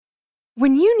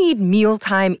When you need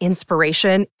mealtime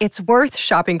inspiration, it's worth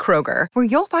shopping Kroger, where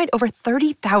you'll find over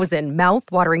 30,000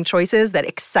 mouth-watering choices that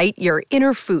excite your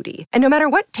inner foodie. And no matter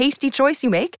what tasty choice you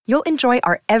make, you'll enjoy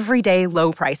our everyday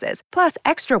low prices, plus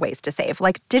extra ways to save,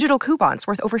 like digital coupons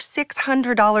worth over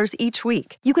 $600 each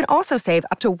week. You can also save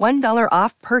up to $1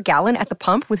 off per gallon at the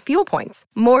pump with fuel points.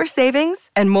 More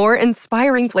savings and more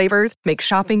inspiring flavors make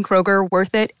shopping Kroger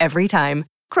worth it every time.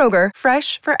 Kroger,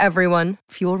 fresh for everyone.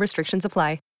 Fuel restrictions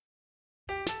apply.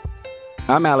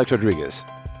 I'm Alex Rodriguez.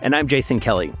 And I'm Jason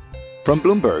Kelly. From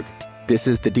Bloomberg, this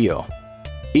is The Deal.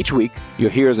 Each week, you'll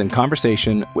hear us in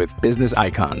conversation with business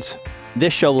icons.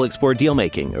 This show will explore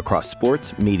deal-making across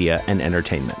sports, media, and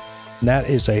entertainment. That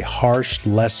is a harsh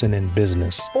lesson in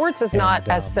business. Sports is not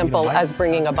as simple as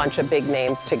bringing a bunch of big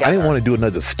names together. I didn't want to do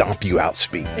another stomp you out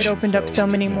speech. It opened up so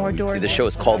many more doors. The show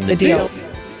is called The Deal.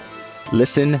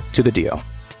 Listen to The Deal.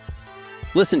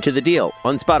 Listen to The Deal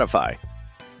on Spotify.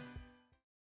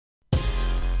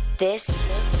 This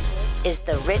is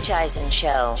the Rich Eisen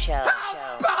Show.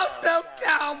 How about them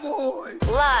Cowboys?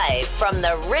 Live from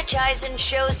the Rich Eisen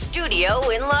Show studio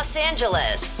in Los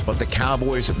Angeles. But the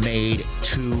Cowboys have made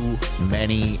too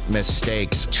many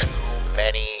mistakes.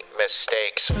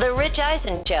 The Rich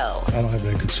Eisen Show. I don't have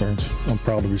any concerns. I'm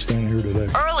proud to be standing here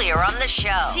today. Earlier on the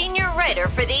show, senior writer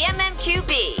for the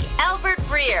MMQB, Albert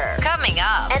Breer. Coming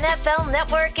up, NFL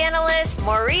Network Analyst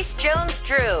Maurice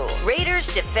Jones-Drew.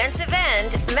 Raiders defensive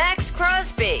end Maxx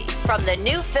Crosby. From the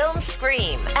new film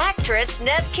Scream, actress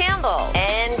Neve Campbell.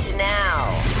 And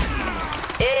now,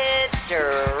 it's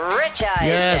Rich Eisen.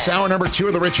 Yes, hour number 2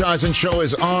 of the Rich Eisen Show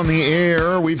is on the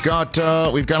air. We've got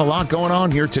a lot going on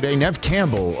here today. Neve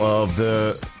Campbell of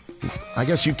the, I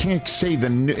guess you can't say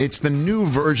it's the new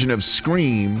version of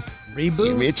Scream.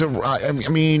 Reboot?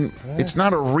 It's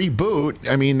not a reboot.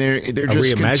 I mean, they're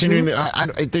just continuing.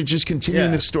 They're just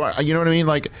continuing the story. You know what I mean?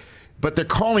 But they're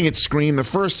calling it Scream. The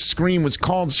first Scream was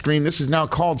called Scream. This is now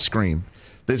called Scream.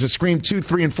 There's a Scream 2,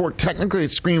 3, and 4. Technically,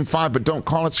 it's Scream 5, but don't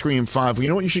call it Scream 5. You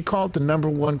know what you should call it? The number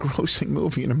 1 grossing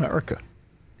movie in America.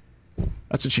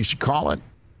 That's what you should call it.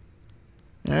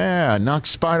 Yeah, knock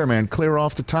Spider-Man clear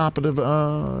off the top of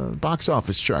the box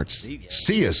office charts.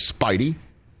 See ya, Spidey.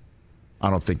 I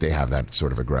don't think they have that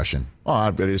sort of aggression. Oh,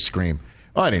 it is Scream.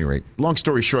 Well, at any rate, long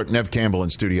story short, Neve Campbell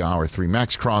in Studio Hour 3.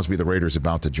 Maxx Crosby, the Raiders,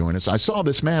 about to join us. I saw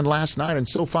this man last night in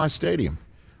SoFi Stadium.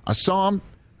 I saw him.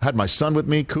 Had my son with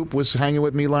me. Coop was hanging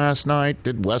with me last night.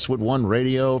 Did Westwood One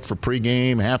radio for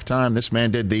pregame, halftime. This man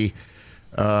did the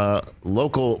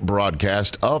local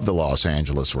broadcast of the Los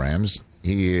Angeles Rams.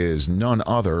 He is none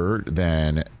other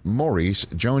than Maurice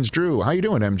Jones-Drew. How you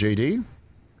doing, MJD?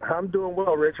 I'm doing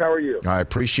well, Rich. How are you? I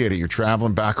appreciate it. You're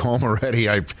traveling back home already.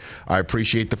 I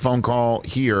appreciate the phone call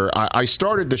here. I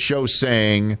started the show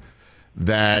saying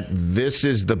that this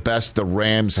is the best the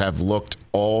Rams have looked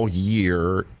all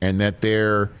year, and that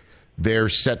they're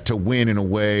set to win in a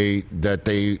way that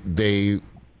they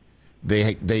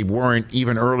weren't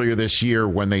even earlier this year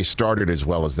when they started as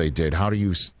well as they did. How do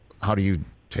you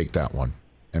take that one,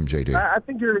 MJD? I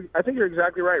think you're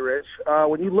exactly right, Rich.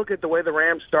 When you look at the way the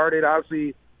Rams started,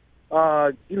 obviously,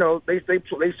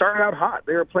 they started out hot.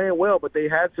 They were playing well, but they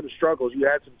had some struggles. You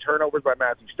had some turnovers by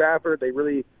Matthew Stafford. They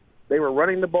were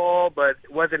running the ball, but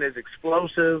it wasn't as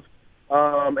explosive.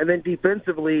 And then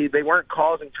defensively, they weren't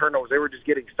causing turnovers. They were just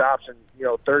getting stops and,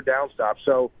 third down stops.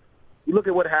 So you look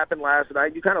at what happened last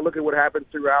night. You kind of look at what happened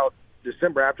throughout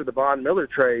December after the Von Miller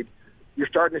trade. You're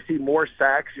starting to see more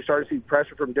sacks. You're starting to see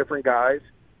pressure from different guys.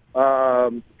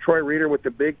 Troy Reeder with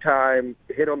the big-time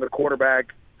hit on the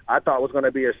quarterback I thought was going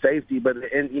to be a safety, but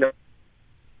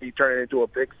he turned it into a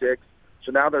pick six.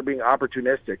 So now they're being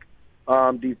opportunistic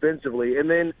defensively. And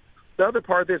then the other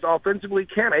part of this, offensively,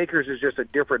 Cam Akers is just a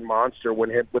different monster with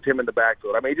him in the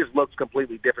backfield. I mean, he just looks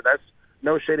completely different. That's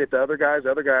no shade at the other guys.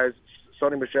 The other guys,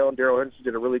 Sony Michel and Darrell Henderson,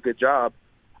 did a really good job.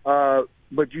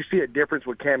 But you see a difference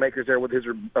with Cam Akers there with his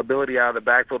ability out of the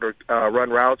backfield to run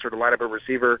routes or to line up a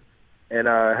receiver and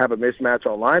have a mismatch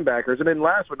on linebackers. And then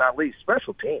last but not least,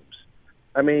 special teams.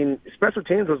 I mean, special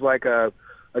teams was like a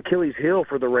Achilles heel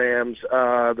for the Rams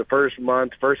the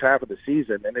first half of the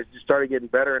season, and it just started getting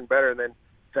better and better. And then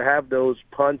to have those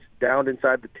punts down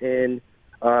inside the 10,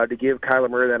 to give Kyler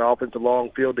Murray that offensive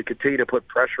long field to continue to put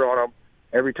pressure on them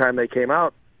every time they came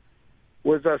out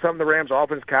was something the Rams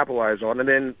offense capitalized on. And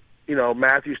then,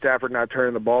 Matthew Stafford not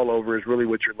turning the ball over is really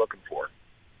what you're looking for.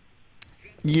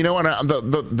 You know what?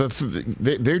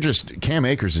 They're just Cam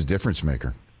Akers is a difference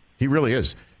maker. He really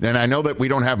is. And I know that we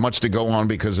don't have much to go on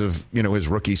because of, his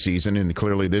rookie season, and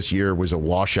clearly this year was a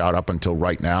washout up until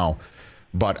right now.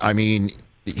 But I mean,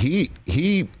 he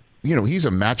he's a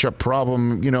matchup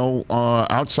problem,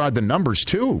 outside the numbers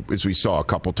too, as we saw a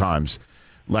couple times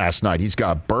last night. He's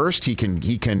got burst. He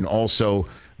can also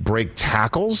break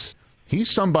tackles. He's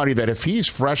somebody that if he's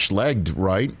fresh-legged,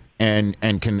 right, and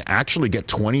can actually get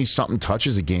 20-something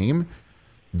touches a game,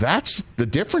 that's the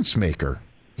difference maker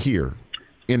here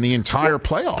in the entire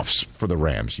playoffs for the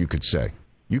Rams, you could say.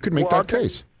 You could make that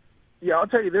case. Yeah, I'll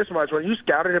tell you this much. When you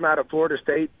scouted him out of Florida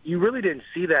State, you really didn't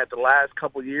see that the last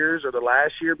couple years or the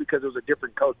last year because it was a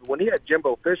different coach. When he had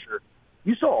Jimbo Fisher,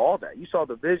 you saw all that. You saw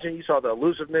the vision. You saw the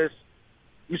elusiveness.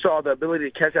 You saw the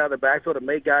ability to catch out of the backfield and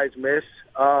make guys miss,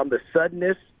 the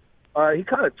suddenness. He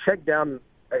kind of checked down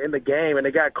in the game, and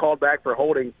they got called back for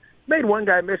holding. Made one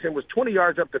guy miss and was 20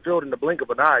 yards up the field in the blink of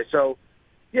an eye. So,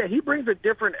 yeah, he brings a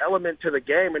different element to the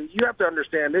game, and you have to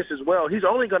understand this as well. He's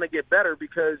only going to get better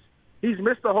because he's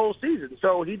missed the whole season.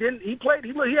 So he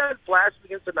had flashes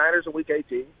against the Niners in Week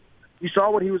 18. You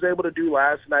saw what he was able to do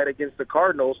last night against the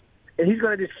Cardinals, and he's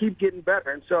going to just keep getting better.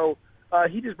 And so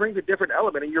he just brings a different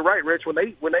element. And you're right, Rich. When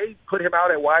they put him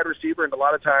out at wide receiver, and a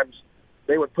lot of times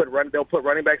they'll put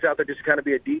running backs out there just to kind of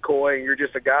be a decoy, and you're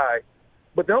just a guy.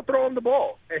 But they'll throw him the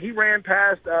ball. And he ran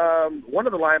past one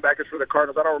of the linebackers for the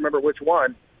Cardinals. I don't remember which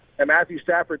one. And Matthew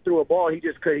Stafford threw a ball. He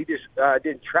just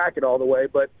didn't track it all the way.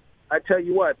 But I tell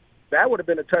you what, that would have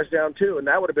been a touchdown too, and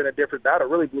that would have been that would have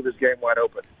really blew this game wide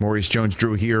open. Maurice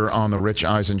Jones-Drew here on the Rich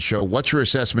Eisen Show. What's your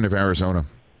assessment of Arizona?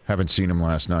 Haven't seen him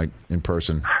last night in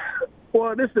person.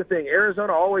 Well, this is the thing.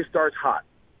 Arizona always starts hot.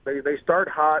 They start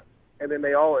hot, and then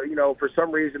they all, for some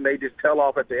reason, they just tail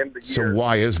off at the end of the year. So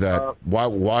why is that?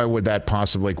 Why would that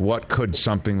possibly, what could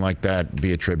something like that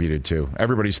be attributed to?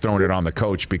 Everybody's throwing it on the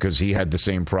coach because he had the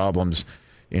same problems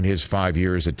in his 5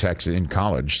 years at Texas in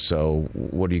college. So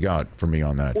what do you got for me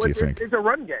on that, do you think? It's a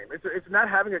run game. It's not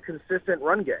having a consistent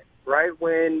run game, right?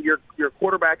 When your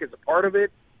quarterback is a part of it,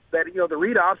 that the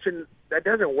read option, that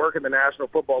doesn't work in the National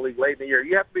Football League late in the year.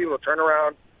 You have to be able to turn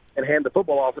around and hand the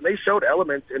football off. And they showed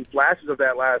elements and flashes of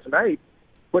that last night,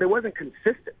 but it wasn't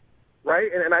consistent,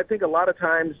 right? And I think a lot of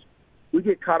times we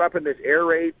get caught up in this air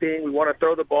raid thing. We want to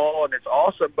throw the ball, and it's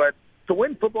awesome, but to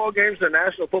win football games in the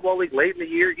National Football League late in the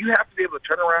year, you have to be able to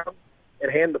turn around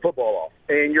and hand the football off.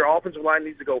 And your offensive line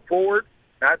needs to go forward,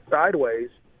 not sideways.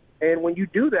 And when you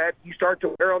do that, you start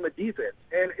to wear on the defense.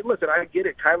 And listen, I get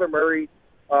it. Kyler Murray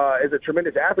is a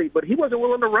tremendous athlete, but he wasn't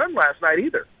willing to run last night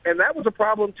either. And that was a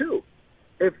problem too.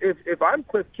 If I'm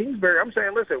Kliff Kingsbury, I'm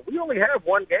saying, listen, we only have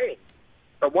one game,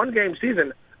 a one-game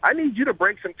season. I need you to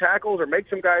break some tackles or make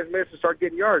some guys miss and start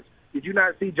getting yards. Did you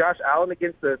not see Josh Allen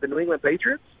against the New England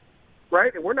Patriots?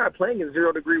 Right? And we're not playing in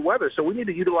 0-degree weather, so we need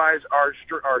to utilize our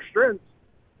strengths,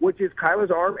 which is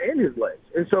Kyler's arm and his legs.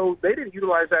 And so they didn't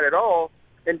utilize that at all,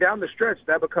 and down the stretch,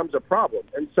 that becomes a problem.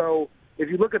 And so if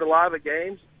you look at a lot of the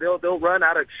games, they'll run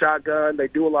out of shotgun. They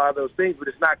do a lot of those things, but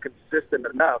it's not consistent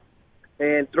enough.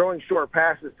 And throwing short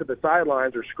passes to the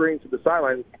sidelines or screens to the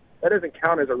sidelines, that doesn't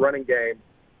count as a running game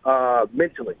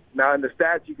mentally. Now, in the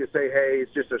stats, you could say, hey,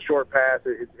 it's just a short pass.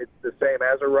 It's the same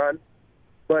as a run.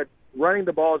 But running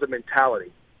the ball is a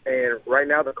mentality. And right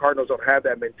now the Cardinals don't have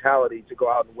that mentality to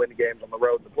go out and win games on the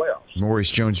road in the playoffs.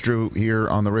 Maurice Jones-Drew here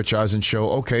on the Rich Eisen Show.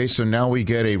 Okay, so now we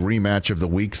get a rematch of the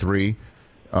Week 3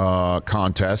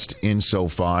 contest in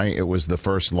SoFi. It was the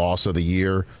first loss of the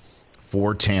year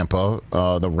for Tampa.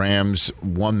 The Rams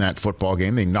won that football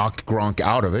game. They knocked Gronk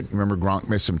out of it. Remember, Gronk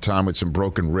missed some time with some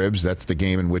broken ribs. That's the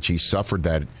game in which he suffered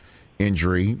that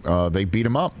injury. They beat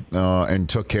him up and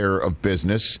took care of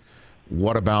business.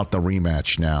 What about the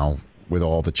rematch now with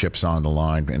all the chips on the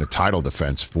line and a title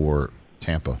defense for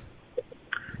Tampa?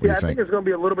 I think it's going to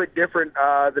be a little bit different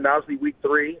than obviously Week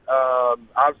 3.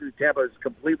 Obviously, Tampa is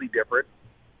completely different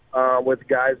with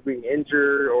guys being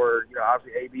injured or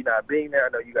obviously AB not being there. I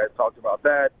know you guys talked about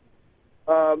that.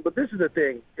 But this is the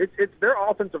thing. It's their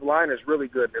offensive line is really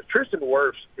good. If Tristan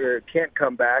Wirfs can't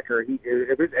come back or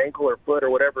if his ankle or foot or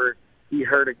whatever he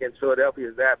hurt against Philadelphia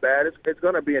is that bad, it's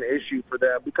going to be an issue for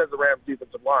them because of the Rams'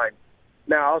 defensive line.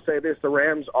 Now, I'll say this. The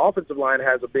Rams' offensive line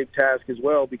has a big task as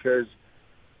well because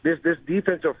this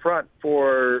defensive front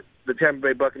for the Tampa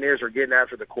Bay Buccaneers are getting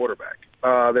after the quarterback.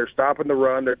 They're stopping the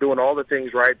run. They're doing all the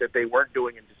things right that they weren't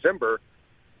doing in December,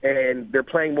 and they're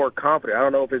playing more confident. I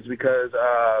don't know if it's because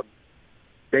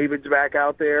David's back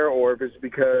out there or if it's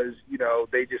because,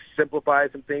 they just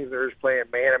simplified some things. They're just playing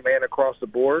man-to-man across the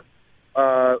board.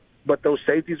 But those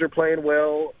safeties are playing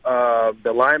well.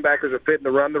 The linebackers are fitting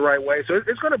the run the right way. So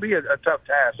it's going to be a tough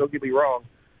task, don't get me wrong.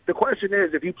 The question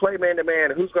is, if you play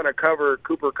man-to-man, who's going to cover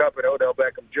Cooper Kupp and Odell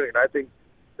Beckham Jr.? And I think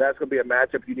that's going to be a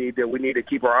matchup we need to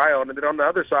keep our eye on. And then on the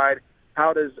other side,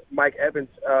 how does Mike Evans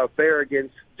fare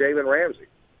against Jalen Ramsey?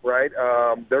 right?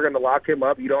 They're going to lock him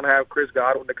up. You don't have Chris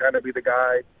Godwin to kind of be the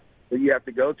guy that you have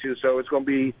to go to. So it's going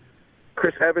to be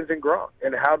Chris Evans and Gronk.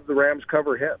 And how do the Rams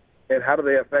cover him? And how do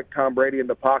they affect Tom Brady in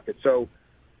the pocket? So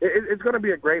it's going to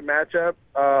be a great matchup.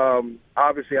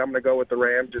 Obviously, I'm going to go with the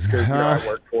Rams just because I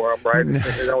work for them, right?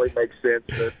 It only makes sense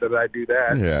that I do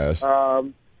that. Yes.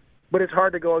 But it's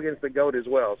hard to go against the GOAT as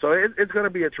well. So it's going to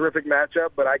be a terrific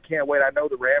matchup, but I can't wait. I know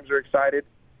the Rams are excited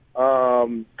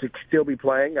to still be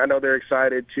playing. I know they're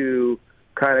excited to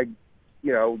kind of,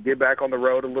 get back on the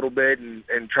road a little bit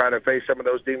and try to face some of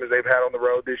those demons they've had on the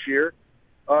road this year.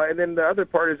 And then the other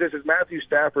part is this, is Matthew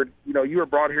Stafford, you were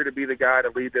brought here to be the guy to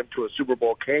lead them to a Super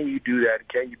Bowl. Can you do that?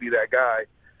 Can you be that guy?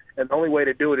 And the only way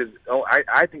to do it is,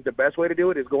 I think the best way to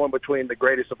do it is going between the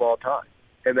greatest of all time.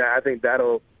 And I think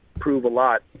that'll prove a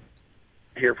lot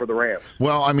here for the Rams.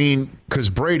 Well, I mean, because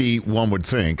Brady, one would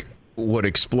think, would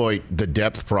exploit the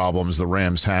depth problems the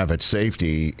Rams have at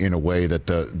safety in a way that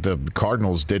the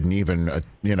Cardinals didn't even,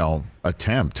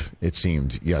 attempt, it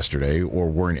seemed, yesterday, or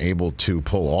weren't able to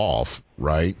pull off,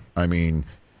 right? I mean,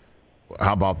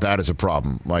 how about that as a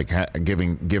problem? Like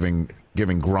giving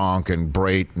Gronk and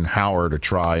Brate and Howard a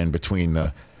try in between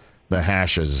the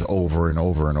hashes over and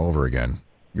over and over again.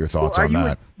 Your thoughts on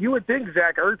that? You would think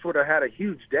Zach Ertz would have had a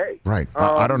huge day. Right.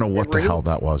 I don't know what the hell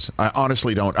that was. I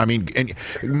honestly don't. I mean, and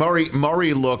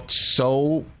Murray looked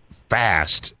so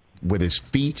fast with his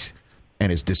feet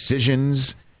and his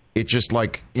decisions. It's just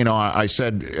like, I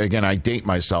said, again, I date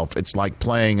myself. It's like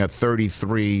playing a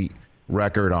 33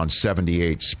 record on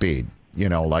 78 speed.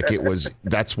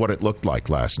 That's what it looked like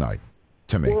last night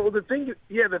to me. Well, the thing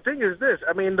is this.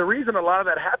 I mean, the reason a lot of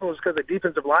that happened was because the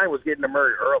defensive line was getting to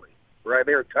Murray early. Right,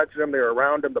 they were touching him, they were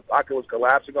around him, the pocket was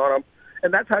collapsing on him,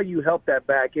 and that's how you help that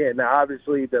back end. Now,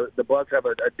 obviously, the Bucs have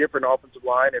a different offensive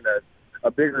line and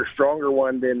a bigger, stronger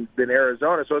one than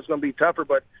Arizona, so it's going to be tougher.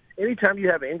 But anytime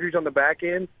you have injuries on the back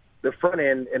end, the front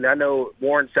end, and I know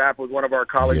Warren Sapp was one of our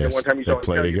colleagues, and one time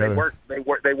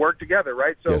they work together,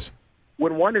 right? So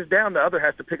when one is down, the other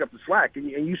has to pick up the slack, and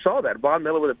you saw that. Von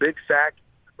Miller with a big sack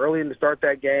early in to start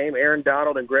that game. Aaron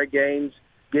Donald and Greg Gaines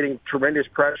getting tremendous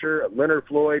pressure. Leonard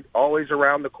Floyd always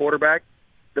around the quarterback.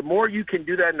 The more you can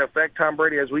do that and affect Tom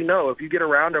Brady, as we know, if you get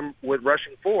around him with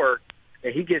rushing forward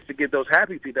and he gets to get those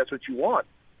happy feet, that's what you want.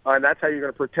 And that's how you're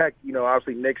going to protect,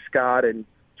 obviously Nick Scott and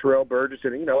Terrell Burgess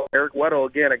and, Eric Weddle,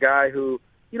 again, a guy who,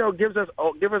 gives us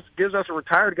a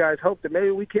retired guy's hope that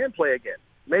maybe we can play again.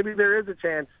 Maybe there is a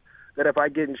chance that if I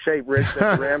get in shape, Rich,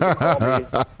 that the Rams will call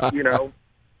me,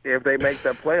 if they make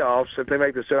the playoffs, if they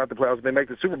make the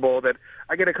Super Bowl, that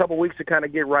I get a couple weeks to kind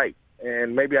of get right,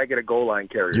 and maybe I get a goal line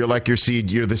carrier.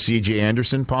 You're the C.J.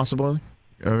 Anderson, possibly,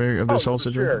 of this whole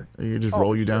situation. Sure. You just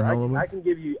roll you down a little bit.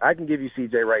 I can give you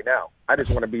C.J. right now. I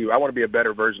just want to be. I want to be a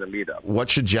better version of me, though.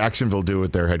 What should Jacksonville do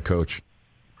with their head coach?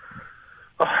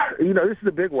 This is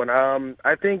a big one.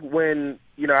 I think when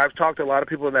I've talked to a lot of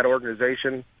people in that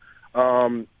organization.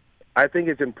 I think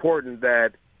it's important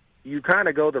that you kind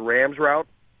of go the Rams route.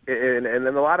 And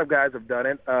then a lot of guys have done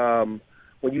it.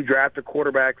 When you draft a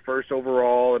quarterback first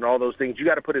overall and all those things, you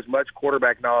got to put as much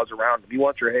quarterback knowledge around him. You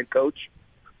want your head coach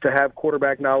to have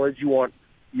quarterback knowledge. You want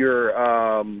your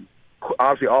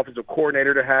obviously offensive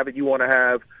coordinator to have it. You want to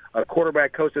have a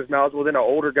quarterback coach that's knowledgeable, then an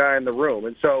older guy in the room.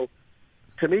 And so,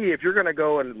 to me, if you're going to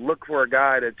go and look for a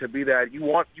guy to be that, you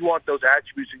want those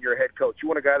attributes in your head coach. You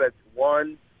want a guy that's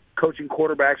coaching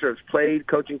quarterbacks or has played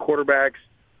coaching quarterbacks.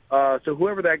 So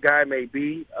whoever that guy may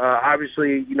be,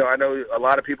 obviously, I know a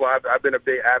lot of people. I've been a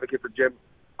big advocate for Jim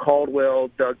Caldwell,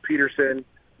 Doug Peterson,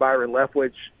 Byron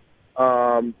Leftwich.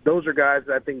 Those are guys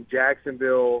that I think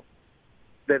Jacksonville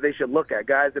that they should look at.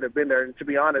 Guys that have been there. And to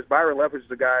be honest, Byron Leftwich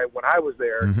is a guy when I was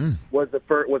there was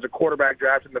a quarterback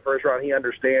drafted in the first round. He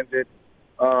understands it.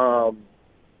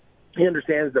 He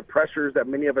understands the pressures that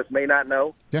many of us may not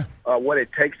know. Yeah. What it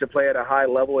takes to play at a high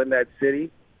level in that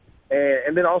city.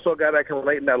 And then also a guy that can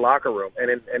relate in that locker room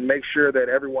and make sure that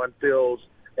everyone feels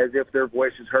as if their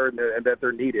voice is heard and that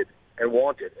they're needed and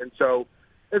wanted. And so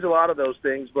there's a lot of those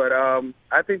things. But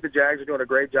I think the Jags are doing a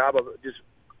great job of just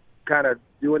kind of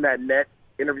doing that net,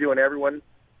 interviewing everyone,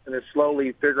 and then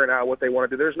slowly figuring out what they want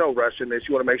to do. There's no rush in this.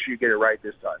 You want to make sure you get it right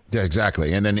this time. Yeah,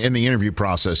 exactly. And then in the interview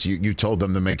process, you told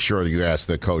them to make sure you ask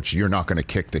the coach, you're not going to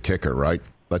kick the kicker, right?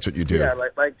 That's what you do.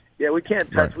 Yeah, we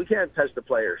can't touch. Right. We can't touch the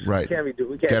players. Right. We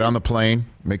can't get on the plane.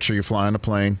 Make sure you fly on the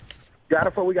plane. We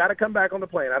got to come back on the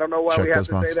plane. I don't know why we have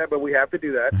to say that, but we have to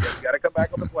do that. Yeah, we got to come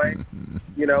back on the plane.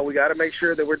 We got to make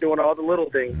sure that we're doing all the little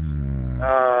things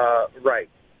right.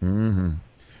 Mm-hmm.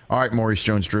 All right, Maurice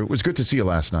Jones-Drew. It was good to see you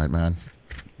last night, man.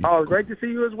 Oh, it was great to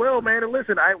see you as well, man. And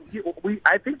listen, I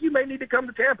think you may need to come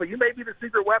to Tampa. You may be the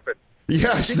secret weapon.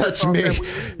 Yes, that's me.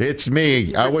 It's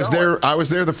me. I was there. I was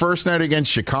there the first night against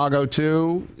Chicago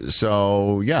too.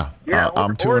 So yeah,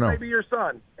 I'm 2-0. Or maybe your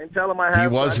son, and tell him I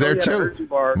have. He was there too.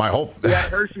 My whole. He had a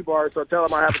Hershey bar, so tell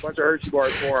him I have a bunch of Hershey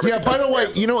bars for him. Yeah. By the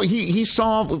way, he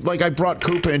saw, like, I brought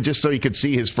Koopa in just so he could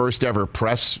see his first ever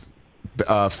press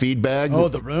feed bag. Oh,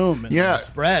 the room. And the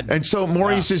spread. And so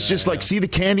Maurice is just like, see the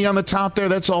candy on the top there?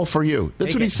 That's all for you.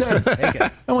 That's what he said.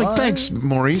 I'm like, thanks,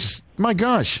 Maurice. My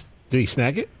gosh. Did he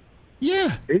snag it?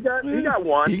 Yeah. He got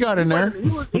one. He got in there.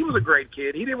 He was a great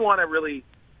kid. He didn't want to really,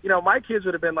 my kids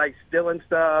would have been like stealing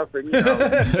stuff, and he's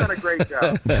done a great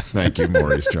job. Thank you,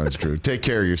 Maurice Jones-Drew. Take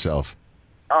care of yourself.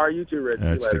 All right, you too, Rich.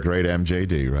 That's the great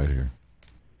MJD right here.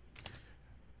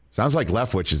 Sounds like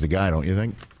Leftwich is the guy, don't you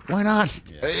think? Why not?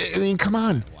 Yeah. I mean, come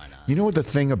on. Why not? You know what the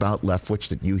thing about Leftwich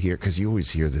that you hear, because you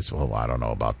always hear this, well, I don't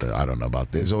know about this.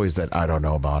 There's always that I don't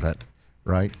know about it,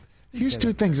 right? Here's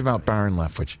two things about Byron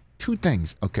Leftwich. Two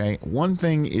things, okay? One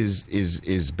thing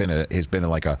has been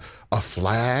like a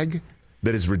flag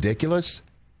that is ridiculous,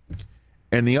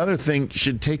 and the other thing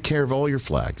should take care of all your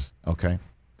flags, okay?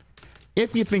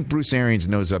 If you think Bruce Arians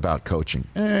knows about coaching,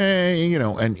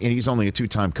 and he's only a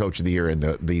two-time coach of the year and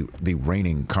the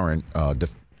reigning current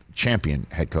champion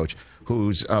head coach,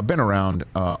 who's been around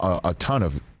a ton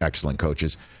of excellent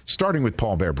coaches, starting with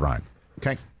Paul Bear Bryant,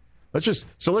 okay? Let's just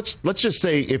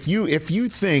say if you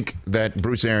think that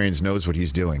Bruce Arians knows what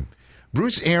he's doing,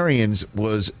 Bruce Arians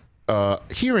was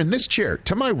here in this chair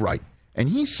to my right, and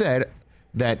he said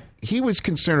that he was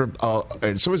concerned,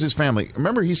 and so was his family.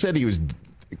 Remember, he said he was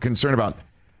concerned about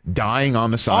dying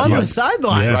on the sideline. On the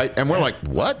sideline, right? And we're like,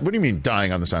 what? What do you mean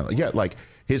dying on the sideline? Yeah, like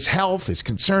his health, his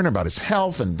concern about his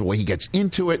health, and the way he gets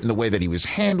into it, and the way that he was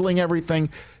handling everything.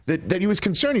 That he was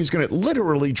concerned he was going to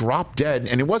literally drop dead,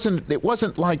 and it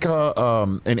wasn't like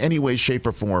in any way, shape,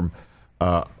 or form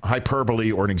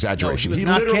hyperbole or an exaggeration. No, he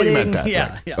literally kidding. meant that.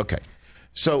 Yeah, right? yeah. Okay.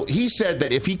 So he said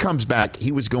that if he comes back,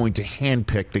 he was going to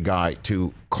handpick the guy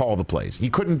to call the plays. He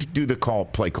couldn't do the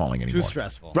play calling anymore. Too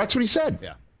stressful. That's what he said.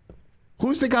 Yeah.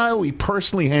 Who's the guy who he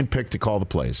personally handpicked to call the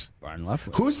plays? Byron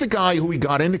Leftwich. Who's the guy who he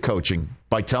got into coaching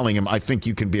by telling him, I think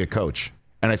you can be a coach,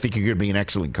 and I think you're going to be an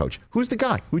excellent coach? Who's the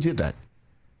guy who did that?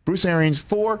 Bruce Arians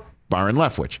for Byron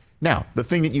Leftwich. Now, the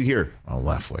thing that you hear,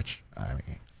 Leftwich, I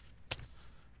mean,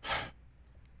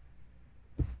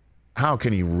 how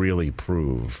can he really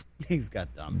prove he's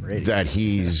got Tom Brady that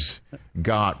he's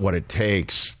got what it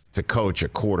takes to coach a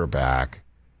quarterback?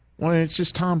 Well, it's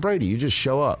just Tom Brady. You just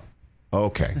show up.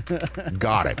 Okay,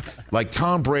 got it. Like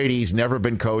Tom Brady's never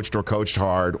been coached or coached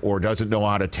hard or doesn't know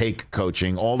how to take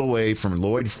coaching, all the way from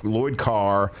Lloyd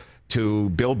Carr to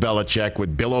Bill Belichick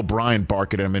with Bill O'Brien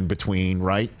barking him in between,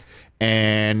 right?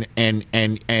 And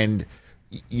he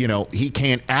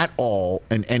can't at all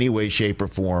in any way, shape, or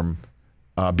form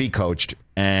be coached.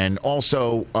 And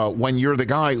also, when you're the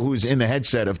guy who's in the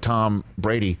headset of Tom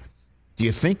Brady, do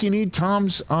you think you need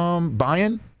Tom's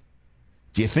buy-in?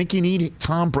 Do you think you need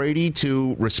Tom Brady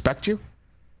to respect you?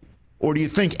 Or do you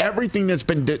think everything that's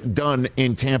been done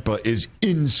in Tampa is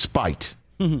in spite?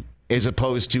 Mm-hmm. As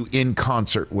opposed to in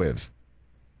concert with?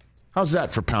 How's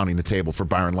that for pounding the table for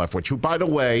Byron Leftwich, who, by the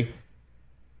way,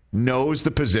 knows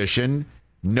the position,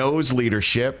 knows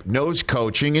leadership, knows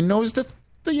coaching, and knows the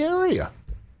area?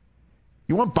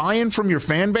 You want buy-in from your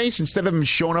fan base instead of them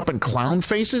showing up in clown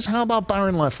faces? How about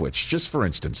Byron Leftwich, just for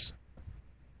instance?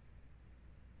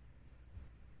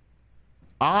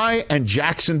 I and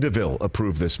Jackson DeVille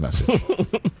approve this message.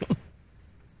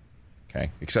 Okay,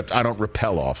 except I don't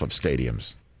rappel off of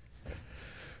stadiums.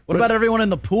 What about everyone in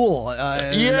the pool? In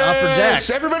the upper deck?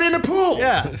 Everybody in the pool.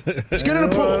 Yeah. Let's get in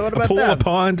the pool. What about a pool, them? a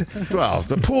pond. Well,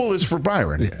 the pool is for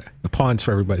Byron. Yeah, the pond's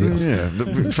for everybody else. Yeah,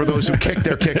 for those who kick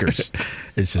their kickers.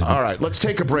 All right, let's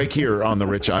take a break here on the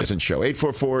Rich Eisen Show.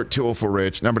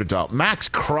 844-204-RICH, number to dial. Maxx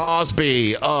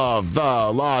Crosby of the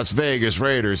Las Vegas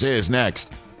Raiders is next.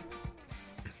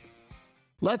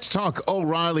 Let's talk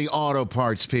O'Reilly Auto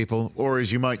Parts, people, or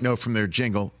as you might know from their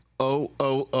jingle,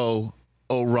 O-O-O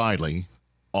O'Reilly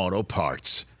Auto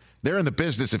Parts. They're in the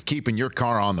business of keeping your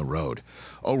car on the road.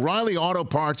 O'Reilly Auto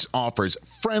Parts offers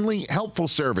friendly, helpful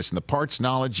service and the parts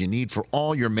knowledge you need for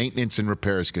all your maintenance and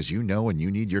repairs, because when you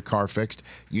need your car fixed,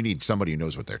 you need somebody who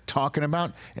knows what they're talking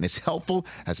about and is helpful,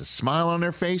 has a smile on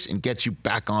their face, and gets you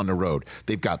back on the road.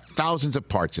 They've got thousands of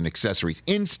parts and accessories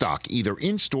in stock, either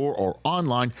in-store or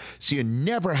online, so you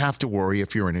never have to worry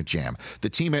if you're in a jam. The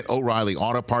team at O'Reilly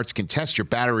Auto Parts can test your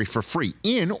battery for free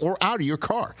in or out of your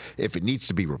car. If it needs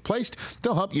to be replaced,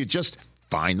 they'll help you just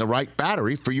find the right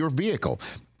battery for your vehicle.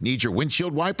 Need your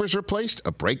windshield wipers replaced,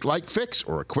 a brake light fix,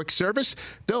 or a quick service?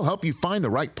 They'll help you find the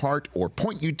right part or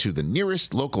point you to the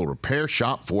nearest local repair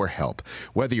shop for help.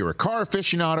 Whether you're a car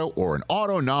aficionado or an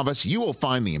auto novice, you will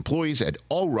find the employees at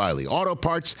O'Reilly Auto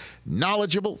Parts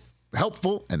knowledgeable,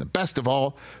 helpful, and the best of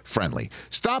all, friendly.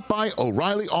 Stop by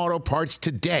O'Reilly Auto Parts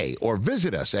today or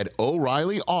visit us at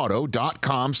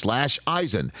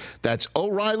O'ReillyAuto.com/Eisen. That's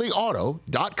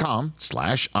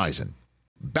O'ReillyAuto.com/Eisen.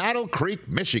 Battle Creek,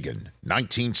 Michigan,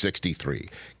 1963.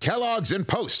 Kellogg's and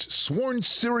Post, sworn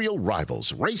cereal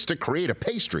rivals, race to create a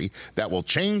pastry that will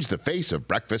change the face of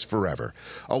breakfast forever.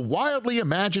 A wildly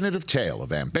imaginative tale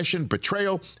of ambition,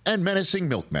 betrayal, and menacing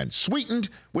milkmen, sweetened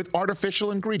with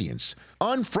artificial ingredients.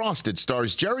 Unfrosted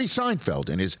stars Jerry Seinfeld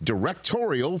in his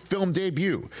directorial film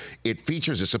debut. It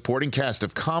features a supporting cast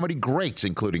of comedy greats,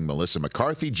 including Melissa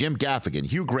McCarthy, Jim Gaffigan,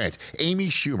 Hugh Grant, Amy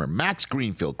Schumer, Max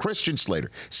Greenfield, Christian Slater,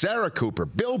 Sarah Cooper,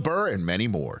 Bill Burr, and many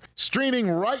more.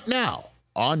 Streaming right now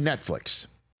on Netflix.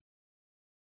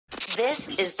 This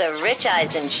is the Rich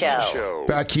Eisen Show.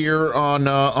 Back here on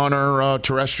our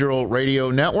terrestrial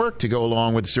radio network to go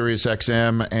along with Sirius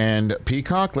XM and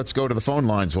Peacock. Let's go to the phone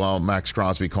lines while Maxx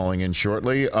Crosby calling in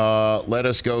shortly. Let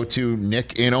us go to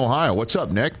Nick in Ohio. What's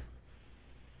up, Nick?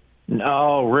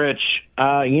 Oh, Rich,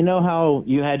 you know how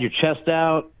you had your chest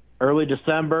out early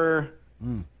December?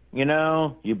 You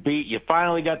know, you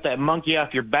finally got that monkey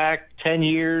off your back. 10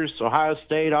 years, Ohio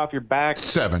State off your back.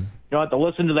 7. You don't have to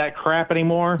listen to that crap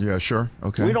anymore. Yeah, sure.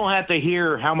 Okay. We don't have to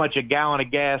hear how much a gallon of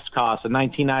gas costs in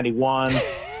 1991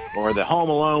 or that Home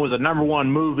Alone was a #1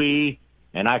 movie,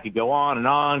 and I could go on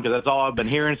because that's all I've been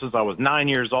hearing since I was 9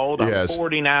 years old. I'm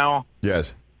 40 now.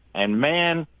 Yes. And,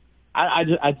 man, I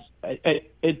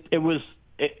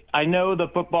know the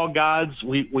football gods,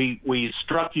 we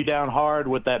struck you down hard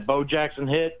with that Bo Jackson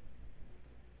hit,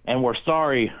 and we're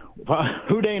sorry.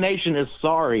 Houday Nation is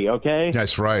sorry, okay?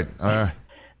 That's right.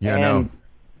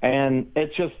 And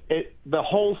it's just the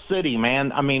whole city,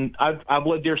 man. I mean, I've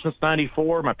lived here since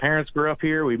 '94. My parents grew up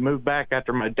here. We moved back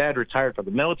after my dad retired from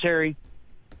the military.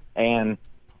 And,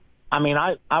 I mean,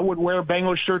 I would wear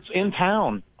Bengals shirts in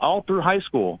town all through high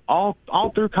school, all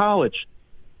through college.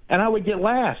 And I would get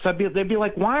laughs. They'd be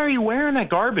like, why are you wearing that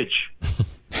garbage?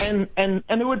 and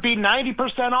it would be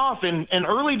 90% off in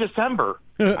early December.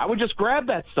 I would just grab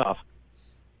that stuff.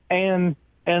 And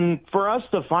for us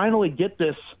to finally get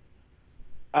this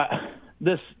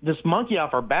monkey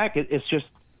off our back, it's just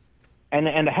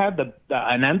and to have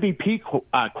an MVP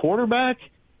quarterback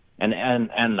and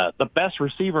the best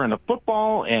receiver in the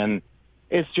football, and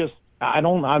it's just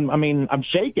I'm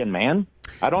shaking, man.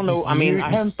 I don't know. I mean, I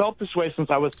haven't felt this way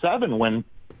since I was 7 when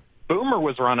Boomer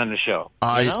was running the show.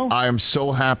 I am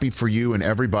so happy for you and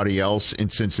everybody else in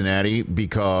Cincinnati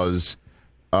because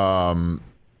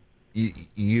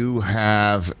you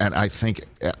have, and I think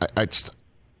it's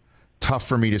tough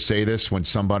for me to say this when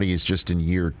somebody is just in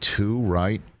year 2,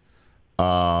 right?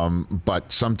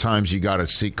 But sometimes you got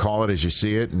to call it as you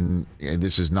see it, and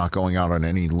this is not going out on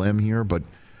any limb here, but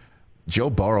Joe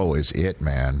Burrow is it,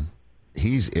 man.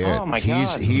 He's it. Oh my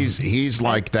God. He's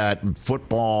like that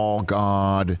football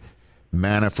god,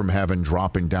 manna from heaven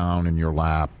dropping down in your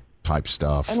lap type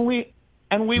stuff. And we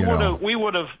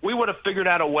would have figured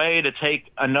out a way to take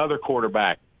another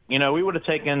quarterback. You know, we would have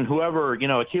taken whoever,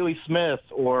 Achilles Smith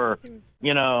or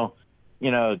David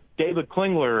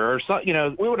Klingler or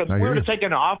something. We would have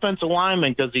taken an offensive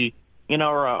lineman because he,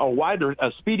 or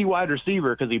a speedy wide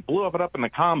receiver because he blew it up in the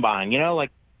combine.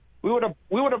 We would have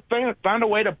found a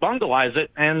way to bungleize it,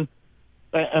 and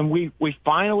we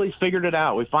finally figured it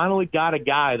out. We finally got a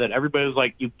guy that everybody was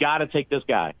like, you've got to take this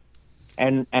guy.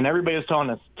 And everybody was telling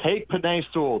us, take Penei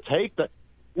Sewell,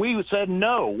 we said,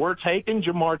 no, we're taking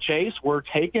Jamar Chase. We're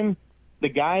taking the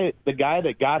guy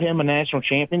that got him a national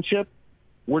championship.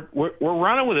 We're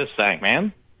running with this thing,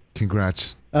 man.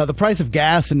 Congrats. The price of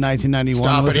gas in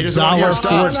 1991 was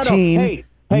 $1.14.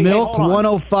 Hey, Milk, hold on.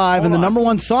 105, and the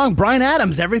 #1 song, Bryan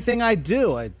Adams, Everything I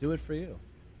Do It for You.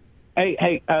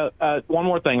 Hey, one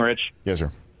more thing, Rich. Yes, sir.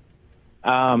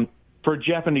 For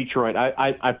Jeff in Detroit,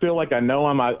 I feel like I know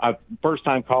him. I'm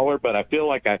first-time caller, but I feel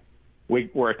like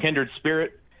we're a kindred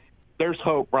spirit. There's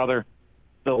hope, brother.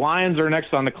 The Lions are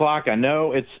next on the clock. I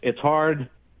know it's hard.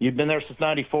 You've been there since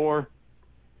 '94,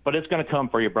 but it's going to come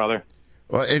for you, brother.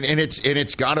 Well, and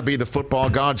it's got to be the football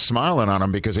gods smiling on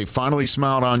him because he finally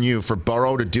smiled on you for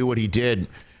Burrow to do what he did.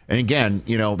 And again,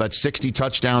 that 60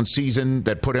 touchdown season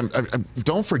that put him.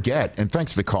 Don't forget, and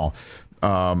thanks for the call.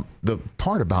 The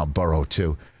part about Burrow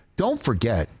too. Don't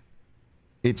forget.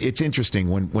 It's interesting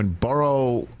when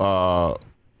Burrow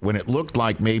when it looked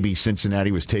like maybe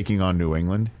Cincinnati was taking on New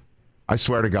England. I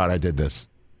swear to God, I did this.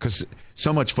 because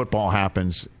so much football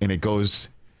happens and it goes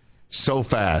so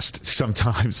fast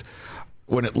sometimes.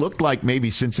 When it looked like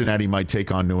maybe Cincinnati might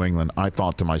take on New England, I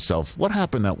thought to myself, what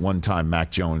happened that one time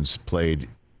Mac Jones played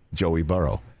Joey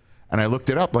Burrow? And I looked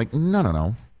it up like,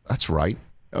 no, that's right.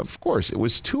 Of course, it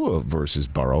was Tua versus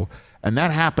Burrow. And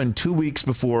that happened 2 weeks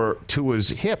before Tua's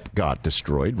hip got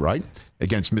destroyed, right,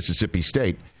 against Mississippi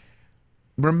State.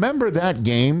 Remember that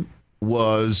game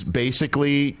was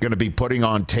basically going to be putting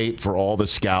on tape for all the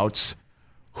scouts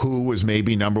who was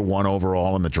maybe number 1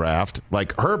 overall in the draft.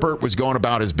 Like, Herbert was going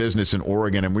about his business in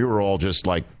Oregon, and we were all just,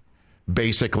 like,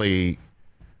 basically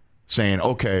saying,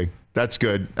 okay, that's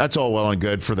good. That's all well and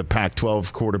good for the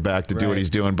Pac-12 quarterback to do what he's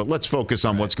doing, but let's focus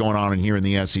on what's going on in here in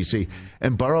the SEC.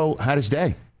 And Burrow had his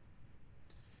day.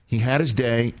 He had his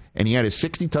day, and he had his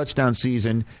 60-touchdown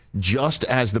season just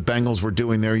as the Bengals were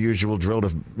doing their usual drill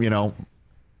to,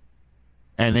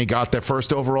 and they got their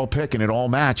first overall pick, and it all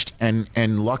matched.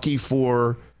 And lucky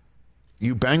for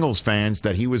you Bengals fans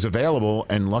that he was available,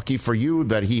 and lucky for you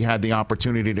that he had the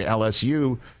opportunity to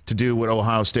LSU to do what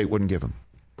Ohio State wouldn't give him.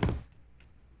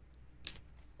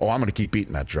 Oh, I'm going to keep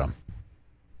beating that drum.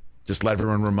 Just let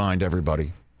everyone remind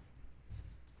everybody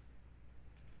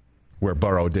where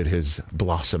Burrow did his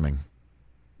blossoming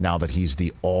now that he's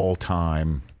the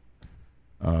all-time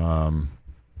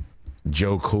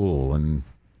Joe Cool in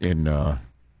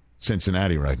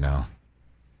Cincinnati right now.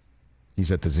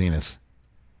 He's at the zenith.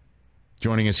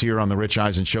 Joining us here on the Rich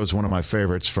Eisen Show is one of my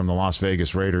favorites from the Las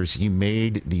Vegas Raiders. He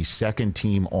made the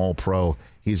second-team All-Pro.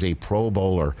 He's a Pro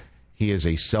Bowler. He is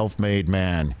a self-made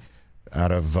man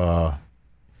out of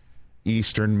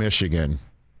eastern Michigan.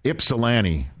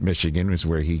 Ypsilanti, Michigan is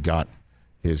where he got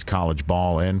his college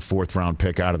ball in. 4th-round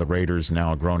pick out of the Raiders,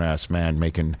 now a grown-ass man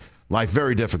making life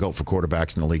very difficult for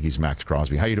quarterbacks in the league. He's Maxx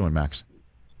Crosby. How you doing, Max?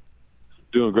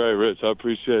 Doing great, Rich. I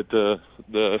appreciate the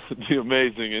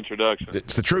amazing introduction.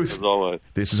 It's the truth. As always.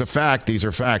 This is a fact. These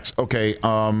are facts. Okay,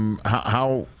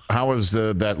 how has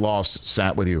that loss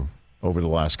sat with you over the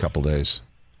last couple days,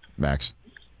 Max?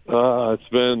 It's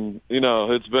been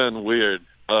weird.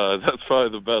 That's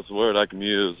probably the best word I can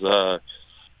use.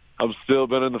 I've still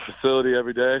been in the facility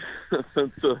every day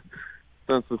since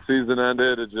the season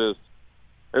ended.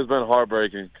 It's been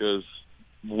heartbreaking because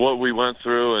what we went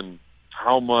through and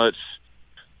how much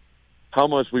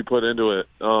we put into it,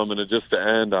 and it just to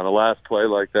end on a last play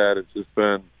like that, it's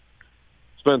been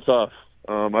tough.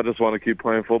 I just want to keep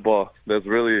playing football. That's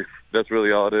really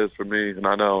all it is for me, and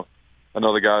I know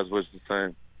the guys wish the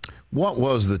same. What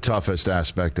was the toughest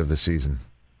aspect of the season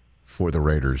for the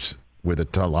Raiders, with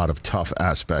a lot of tough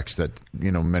aspects that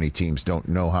many teams don't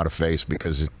know how to face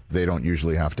because they don't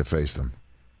usually have to face them?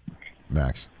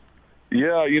 Max?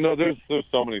 Yeah, there's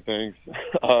so many things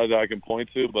that I can point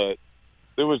to, but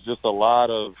there was just a lot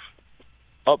of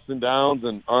ups and downs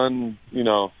and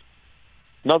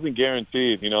nothing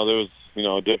guaranteed. There was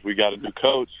we got a new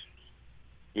coach,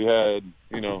 we had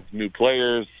new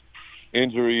players,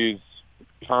 injuries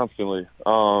constantly.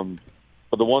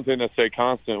 But the one thing that stayed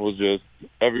constant was just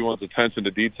everyone's attention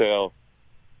to detail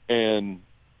and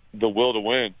the will to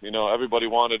win. Everybody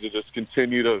wanted to just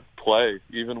continue to play,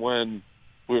 even when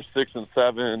we were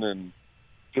 6-7 and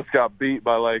just got beat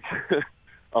by like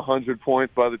 100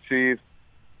 points by the Chiefs.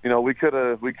 We could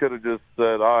have just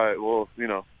said, all right, well,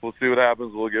 we'll see what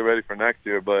happens. We'll get ready for next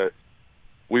year. But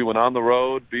we went on the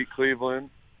road, beat Cleveland,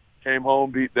 came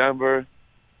home, beat Denver,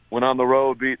 went on the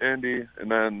road, beat Indy,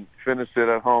 and then finished it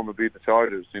at home and beat the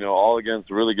Chargers, all against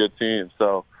a really good team.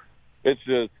 So it's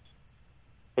just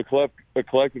a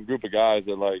collective group of guys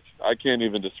that, like, I can't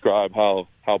even describe how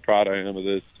proud I am of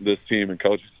this team and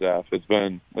coaching staff. It's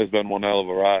been one hell of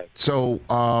a ride. So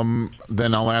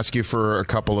then I'll ask you for a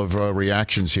couple of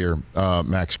reactions here,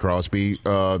 Maxx Crosby.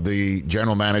 The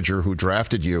general manager who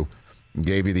drafted you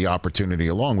gave you the opportunity,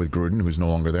 along with Gruden, who's no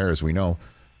longer there, as we know.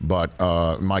 But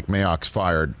Mike Mayock's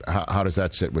fired. How does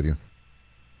that sit with you,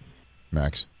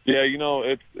 Max? Yeah,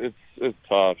 it's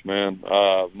tough, man.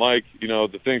 Mike,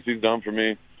 the things he's done for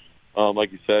me,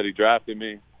 like you said, he drafted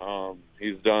me.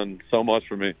 He's done so much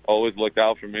for me. Always looked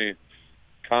out for me.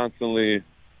 Constantly,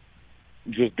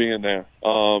 just being there.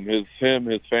 His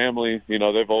family.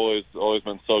 They've always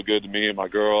been so good to me and my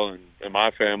girl and my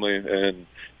family. And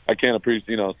I can't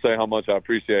say how much I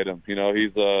appreciate him.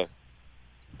 He's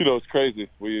it's crazy.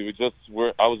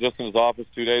 I was just in his office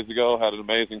 2 days ago, had an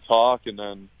amazing talk, and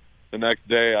then the next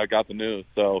day I got the news.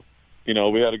 So, we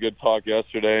had a good talk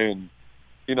yesterday, and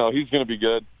he's going to be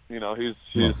good. He's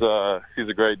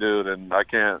a great dude, and I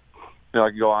can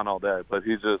go on all day, but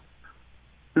he's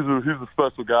he's a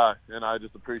special guy, and I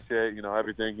just appreciate,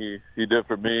 everything he did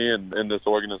for me and this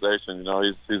organization.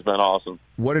 He's been awesome.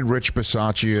 What did Rich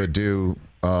Bisaccia do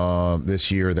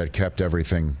this year that kept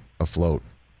everything afloat,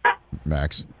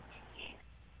 Max?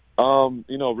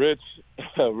 Rich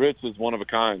is one of a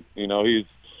kind. He's,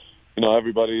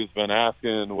 everybody's been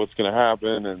asking what's going to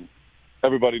happen, and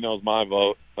everybody knows my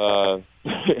vote. And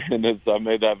I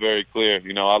made that very clear.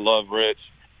 I love Rich.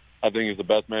 I think he's the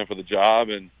best man for the job,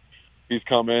 and he's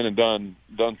come in and done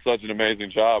such an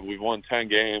amazing job. We've won 10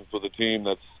 games with a team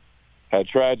that's had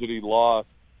tragedy, loss,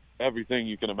 everything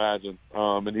you can imagine.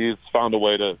 And he's found a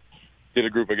way to get a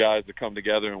group of guys to come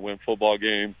together and win football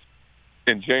games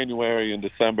in January and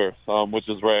December, which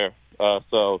is rare.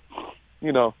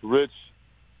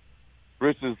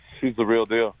 Rich he's the real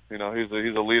deal. He's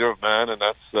a leader of men, and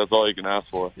that's all you can ask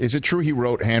for. Is it true he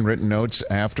wrote handwritten notes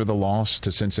after the loss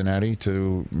to Cincinnati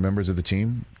to members of the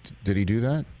team? Did he do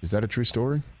that? Is that a true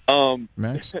story,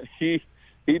 Max? He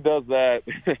does that.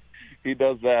 He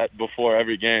does that before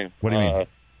every game. What do you mean?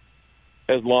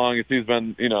 As long as he's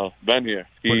been here,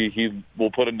 he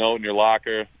will put a note in your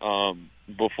locker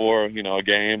before a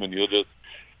game, and you'll just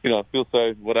he'll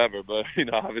say whatever, but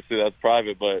obviously that's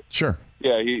private. But sure.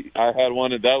 Yeah, I had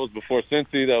one that was before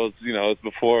Cincy. That was it's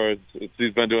before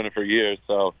he's been doing it for years.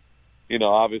 So,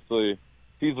 obviously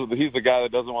he's the guy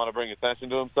that doesn't want to bring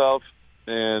attention to himself.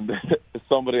 And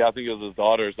somebody, I think it was his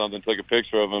daughter or something, took a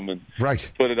picture of him and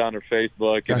put it on her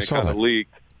Facebook, and it kind of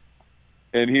leaked.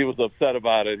 And he was upset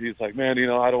about it. He's like, man,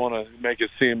 I don't want to make it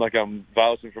seem like I'm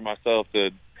vouching for myself.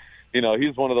 He's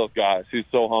one of those guys. He's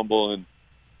so humble, and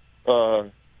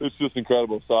it's just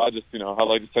incredible. So I just, I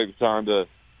like to take the time to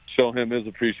show him his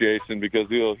appreciation, because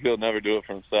he'll never do it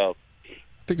for himself. I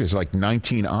think there's like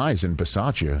 19 eyes in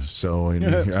Bisaccia. So,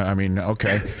 I mean,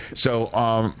 okay. So,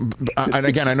 and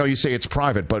again, I know you say it's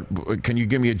private, but can you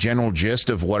give me a general gist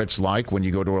of what it's like when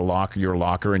you go to your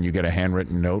locker and you get a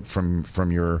handwritten note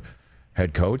from your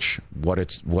head coach? What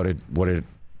it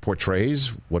portrays,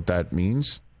 what that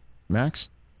means, Max?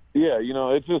 Yeah,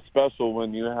 it's just special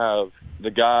when you have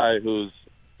the guy who's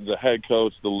the head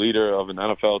coach, the leader of an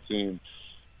NFL team,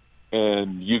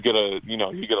 and you get a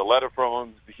letter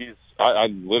from him. I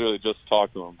literally just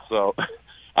talked to him. So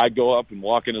I go up and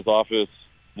walk in his office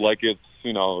like it's,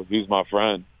 he's my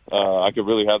friend. I could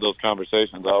really have those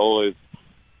conversations.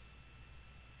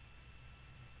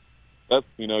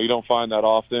 You don't find that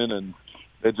often, and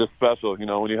it's just special.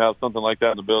 When you have something like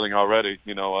that in the building already,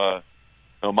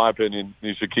 in my opinion,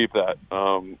 you should keep that.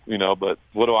 But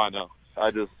what do I know?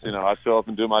 I just, I show up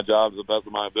and do my job to the best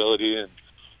of my ability, and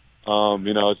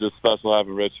it's just special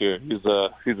having Rich here. He's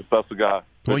a special guy.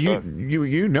 Well,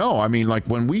 I mean, like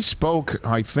when we spoke,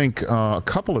 I think a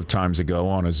couple of times ago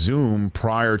on a Zoom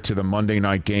prior to the Monday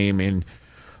night game in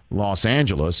Los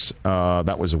Angeles,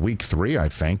 that was week 3, I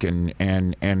think,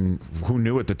 and who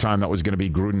knew at the time that was going to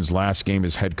be Gruden's last game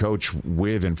as head coach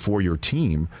with and for your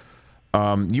team.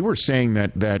 You were saying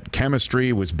that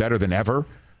chemistry was better than ever,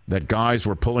 that guys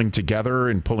were pulling together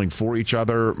and pulling for each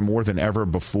other more than ever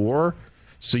before.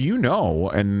 So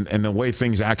and the way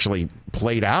things actually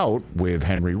played out with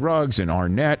Henry Ruggs and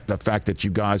Arnett, the fact that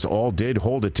you guys all did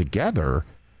hold it together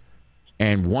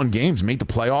and won games, made the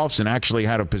playoffs, and actually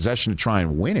had a possession to try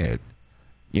and win it,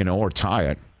 or tie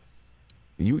it.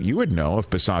 You would know if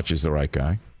Bisaccia's the right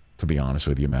guy, to be honest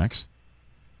with you, Max.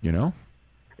 Yeah,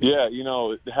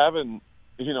 having,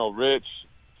 Rich,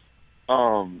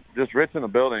 just Rich in the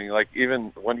building, like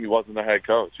even when he wasn't the head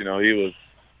coach,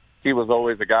 he was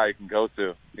always a guy you can go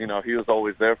to. He was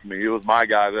always there for me. He was my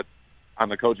guy that on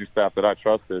the coaching staff that I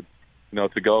trusted,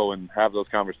 to go and have those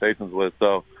conversations with.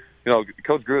 So,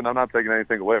 Coach Gruden, I'm not taking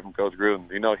anything away from Coach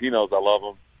Gruden. He knows I love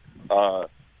him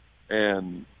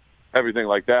and everything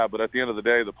like that. But at the end of the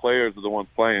day, the players are the ones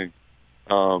playing.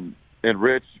 And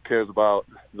Rich cares about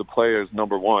the players,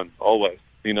 number one, always.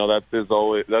 That's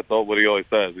what he always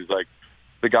says. He's like,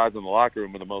 the guys in the locker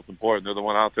room are the most important. They're the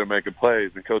one out there making plays.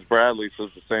 And Coach Bradley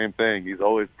says the same thing. He's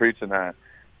always preaching that.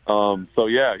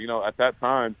 At that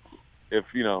time, if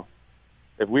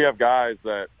we have guys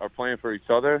that are playing for each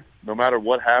other, no matter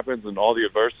what happens and all the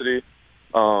adversity,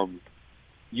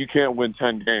 you can't win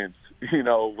 10 games,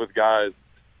 with guys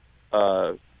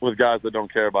that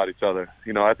don't care about each other.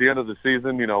 At the end of the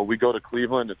season, we go to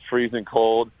Cleveland. It's freezing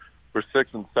cold. We're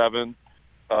 6-7.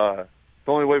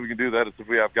 The only way we can do that is if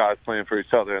we have guys playing for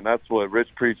each other, and that's what Rich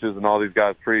preaches and all these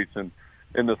guys preach. And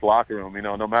in this locker room,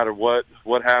 no matter what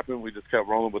happened, we just kept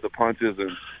rolling with the punches,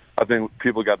 and I think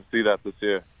people got to see that this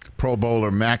year. Pro Bowler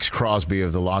Maxx Crosby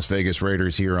of the Las Vegas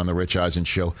Raiders here on the Rich Eisen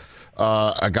Show.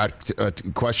 I got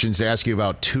questions to ask you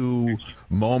about two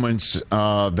moments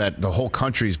that the whole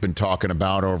country's been talking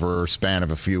about over a span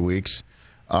of a few weeks.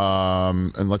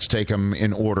 And let's take them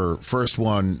in order. First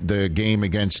one, the game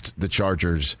against the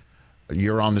Chargers.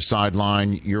 You're on the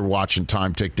sideline. You're watching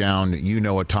time tick down. You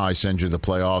know a tie sends you to the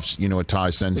playoffs. You know a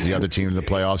tie sends the other team to the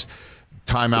playoffs.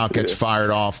 Timeout gets fired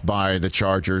off by the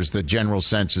Chargers. The general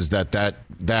sense is that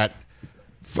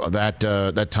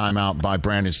timeout by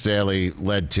Brandon Staley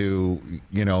led to,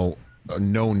 no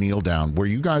kneel down. Were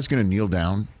you guys going to kneel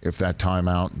down if that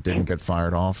timeout didn't get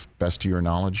fired off? Best to your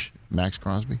knowledge, Maxx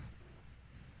Crosby?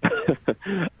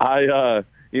 I've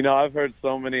heard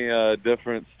so many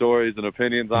different stories and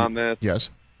opinions on this.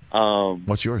 Yes.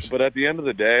 What's yours? But at the end of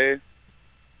the day,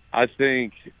 I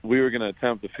think we were going to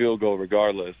attempt the field goal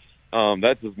regardless.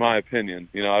 That's just my opinion.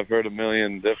 I've heard a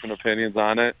million different opinions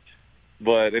on it.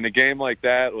 But in a game like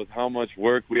that, with how much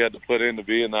work we had to put in to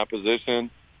be in that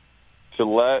position, to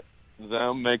let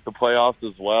them make the playoffs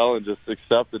as well and just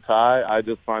accept the tie, I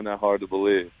just find that hard to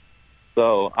believe.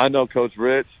 So I know Coach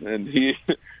Rich, and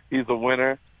he's a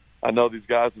winner. I know these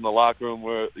guys in the locker room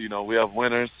we have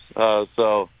winners.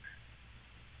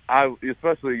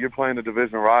 Especially you're playing a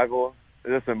division rival.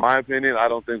 Just in my opinion, I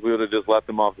don't think we would have just let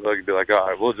them off the hook and be like, all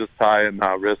right, we'll just tie it and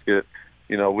not risk it.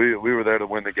 We were there to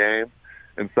win the game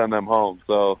and send them home.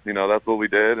 So, that's what we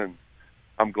did, and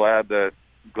I'm glad that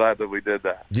we did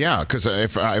that. Yeah, because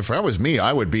if that was me,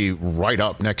 I would be right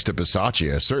up next to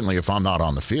Bisaccia, certainly if I'm not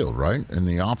on the field, right? And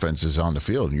the offense is on the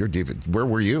field. Where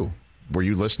were you? Were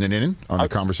you listening in on the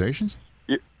conversations?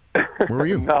 Yeah. Where were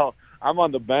you? No, I'm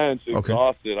on the bench,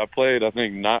 exhausted. Okay. I played, I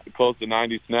think, close to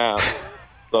 90 snaps.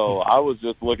 So I was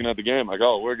just looking at the game like,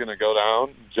 we're going to go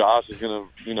down. Josh is going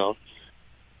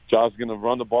to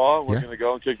run the ball. We're going to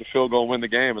go and kick the field goal and win the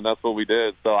game, and that's what we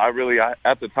did. So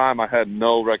at the time, I had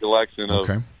no recollection of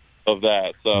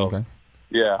that. So,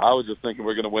 yeah, I was just thinking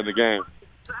we're going to win the game.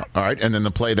 All right, and then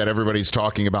the play that everybody's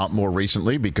talking about more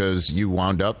recently because you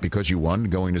won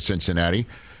going to Cincinnati.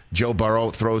 Joe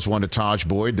Burrow throws one to Taj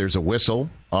Boyd. There's a whistle.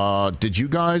 Did you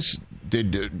guys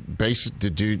did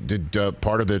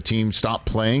part of the team stop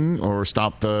playing or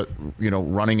stop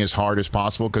running as hard as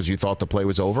possible because you thought the play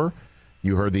was over?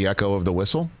 You heard the echo of the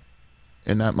whistle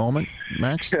in that moment,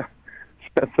 Max? Yeah,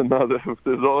 that's another.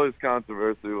 There's always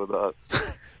controversy with us,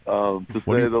 to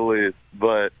say the least.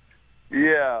 But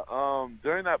yeah,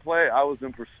 during that play, I was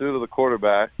in pursuit of the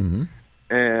quarterback,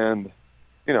 and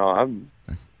I'm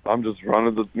just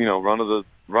running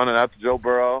after Joe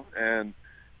Burrow, and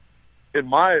in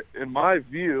my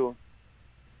view,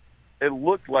 it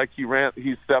looked like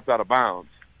he stepped out of bounds.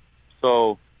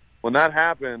 So when that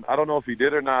happened, I don't know if he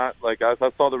did or not. Like, as I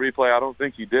saw the replay, I don't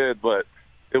think he did, but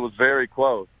it was very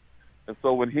close. And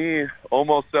so when he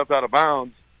almost stepped out of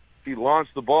bounds, he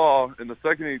launched the ball, and the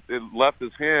second it left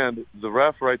his hand, the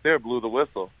ref right there blew the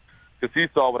whistle because he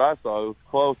saw what I saw. It was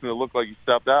close, and it looked like he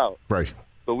stepped out. Right.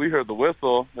 So we heard the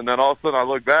whistle, and then all of a sudden I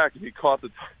looked back, and he caught the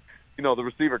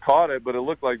receiver caught it, but it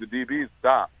looked like the DB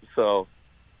stopped. So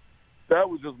that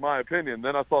was just my opinion.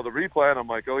 Then I saw the replay, and I'm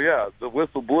like, oh, yeah, the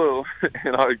whistle blew,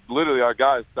 and our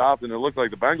guys stopped, and it looked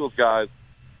like the Bengals guys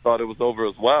thought it was over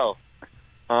as well.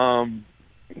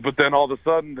 But then all of a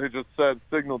sudden they just said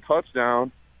signal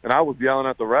touchdown, and I was yelling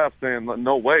at the ref saying,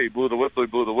 no way, he blew the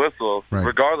whistle. Right.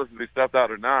 Regardless if he stepped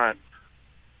out or not,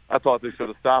 I thought they should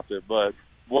have stopped it, but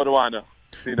what do I know?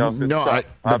 It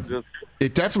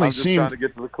definitely seemed trying to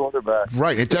get to the quarterback.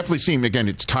 Right. It definitely seemed, again,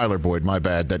 it's Tyler Boyd, my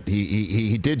bad, that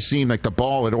he did seem like the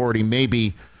ball had already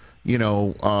maybe,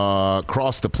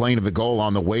 crossed the plane of the goal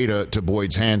on the way to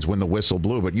Boyd's hands when the whistle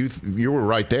blew. But you were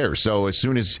right there. So as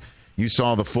soon as you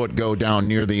saw the foot go down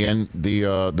near the end,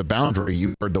 the boundary,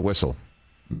 you heard the whistle.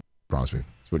 Crosby,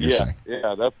 that's what you're saying.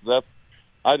 Yeah, that's.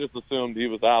 I just assumed he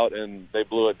was out and they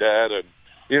blew it dead, and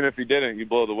even if he didn't, you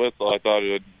blow the whistle. I thought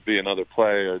it would be another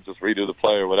play or just redo the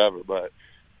play or whatever. But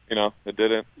it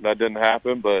didn't. That didn't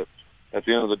happen. But at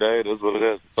the end of the day, it is what it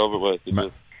is. It's over with. It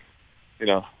just,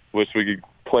 wish we could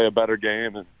play a better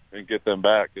game and get them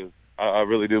back. Because I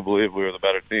really do believe we were the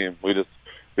better team. We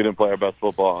didn't play our best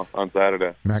football on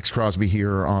Saturday. Maxx Crosby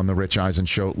here on the Rich Eisen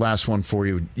Show. Last one for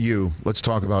you. Let's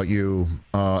talk about you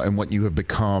and what you have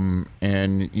become.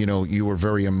 And, you were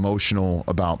very emotional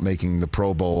about making the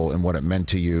Pro Bowl and what it meant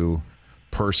to you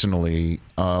personally.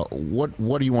 What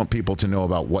do you want people to know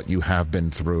about what you have been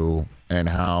through and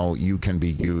how you can be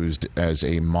used as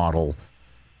a model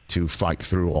to fight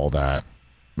through all that,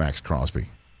 Maxx Crosby?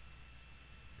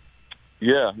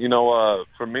 Yeah,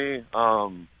 for me,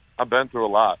 I've been through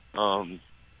a lot from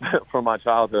my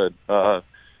childhood.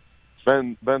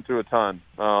 been through a ton.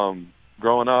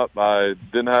 Growing up, I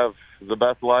didn't have the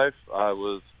best life. I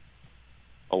was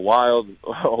a wild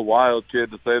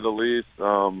kid, to say the least.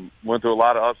 Went through a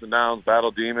lot of ups and downs,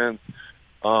 battled demons.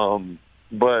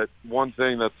 But one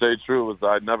thing that stayed true was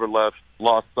I never lost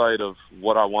sight of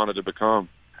what I wanted to become.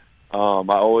 I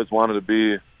always wanted to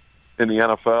be in the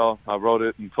NFL. I wrote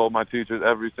it and told my teachers,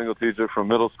 every single teacher from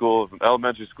middle school, from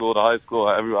elementary school to high school,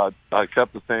 I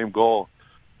kept the same goal.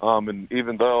 And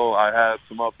even though I had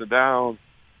some ups and downs,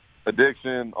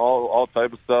 addiction, all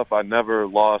type of stuff, I never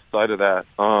lost sight of that.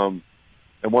 And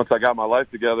once I got my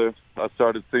life together, I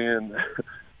started seeing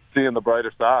the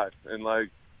brighter side. And, like,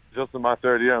 just in my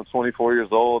third year, I'm 24 years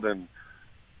old, and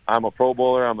I'm a Pro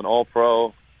Bowler. I'm an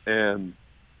All-Pro, and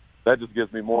that just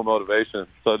gives me more motivation.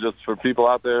 So just for people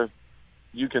out there,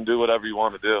 you can do whatever you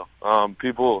want to do.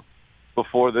 People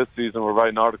before this season were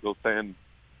writing articles asking,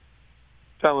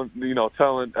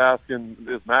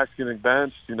 is Max getting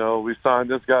benched? We signed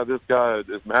this guy.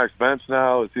 Is Max benched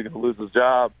now? Is he going to lose his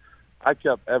job? I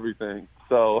kept everything.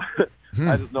 So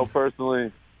I just know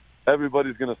personally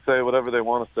everybody's going to say whatever they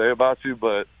want to say about you,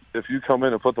 but if you come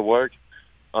in and put the work,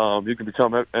 you can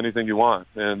become anything you want.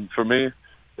 And for me,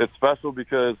 it's special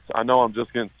because I know I'm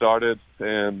just getting started,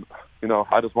 and,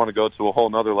 I just want to go to a whole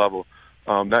nother level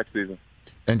next season.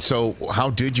 And so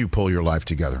how did you pull your life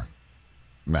together,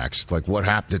 Max? Like, what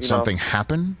happened? Did something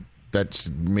happen that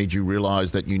made you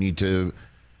realize that you need to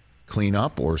clean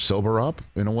up or sober up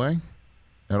in a way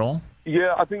at all?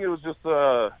 Yeah, I think it was just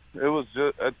at the end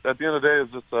of the day,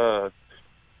 it's just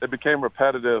it became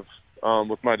repetitive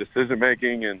with my decision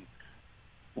making and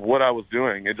what I was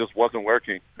doing. It just wasn't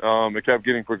working. It kept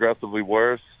getting progressively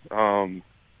worse.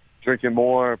 Drinking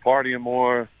more, partying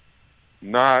more,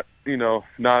 not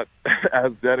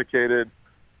as dedicated,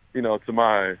 to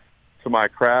my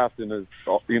craft and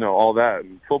all that.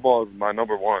 And football is my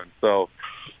number one. So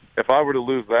if I were to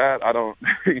lose that, I don't,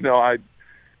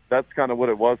 that's kind of what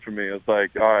it was for me. It's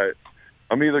like, all right,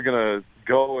 I'm either going to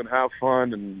go and have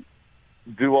fun and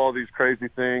do all these crazy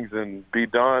things and be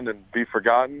done and be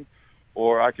forgotten,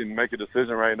 or I can make a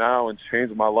decision right now and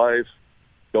change my life,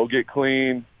 go get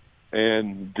clean,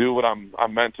 and do what I'm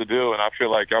meant to do. And I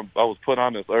feel like I was put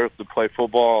on this earth to play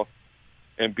football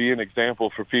and be an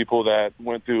example for people that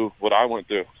went through what I went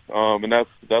through. And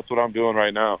that's what I'm doing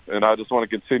right now. And I just want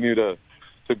to continue to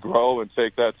grow and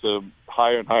take that to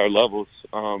higher and higher levels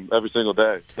every single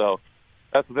day. So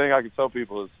that's the thing I can tell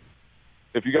people is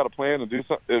if you got a plan to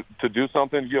do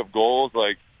something, you have goals.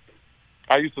 Like,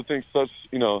 I used to think such,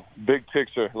 big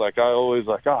picture. Like, I always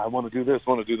I want to do this,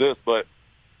 but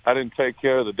I didn't take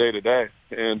care of the day-to-day.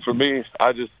 And for me,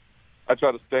 I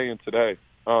try to stay in today,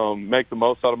 make the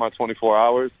most out of my 24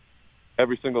 hours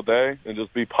every single day, and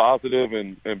just be positive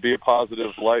and be a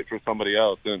positive light for somebody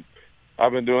else. And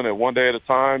I've been doing it one day at a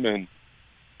time, and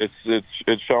it's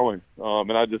showing.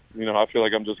 And I just, I feel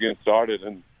like I'm just getting started,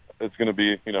 and it's going to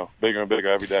be, bigger and bigger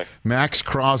every day. Maxx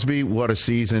Crosby, what a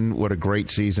season. What a great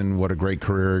season. What a great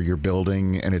career you're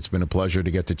building. And it's been a pleasure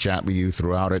to get to chat with you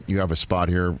throughout it. You have a spot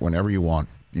here whenever you want.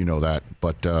 You know that.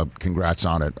 But congrats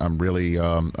on it. I'm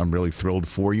really thrilled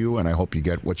for you, and I hope you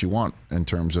get what you want in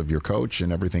terms of your coach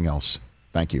and everything else.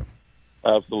 Thank you.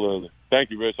 Absolutely. Thank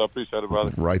you, Rich. I appreciate it,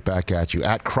 brother. Right back at you.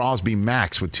 At Crosby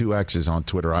Max with 2 X's on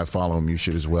Twitter. I follow him. You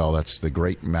should as well. That's the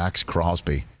great Maxx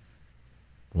Crosby.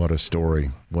 What a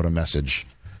story. What a message.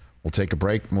 We'll take a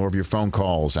break. More of your phone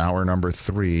calls. Hour number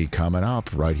 3 coming up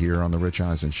right here on The Rich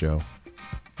Eisen Show.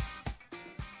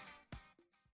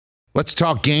 Let's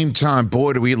talk Game Time.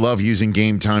 Boy, do we love using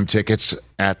Game Time tickets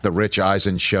at The Rich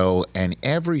Eisen Show. And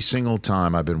every single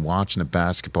time I've been watching the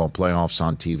basketball playoffs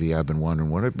on TV, I've been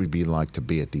wondering what it would be like to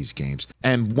be at these games.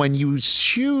 And when you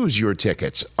choose your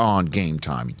tickets on Game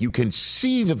Time, you can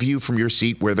see the view from your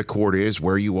seat where the court is,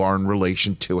 where you are in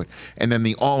relation to it. And then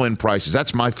the all-in prices.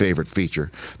 That's my favorite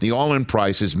feature. The all-in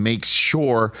prices makes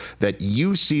sure that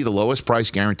you see the lowest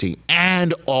price guarantee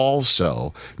and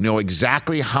also know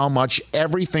exactly how much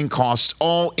everything costs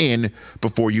all in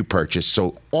before you purchase.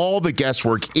 So all the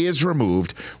guesswork is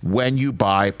removed when you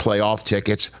buy playoff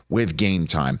tickets with Game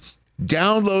Time.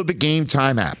 Download the Game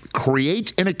Time app,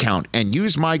 create an account, and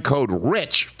use my code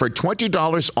RICH for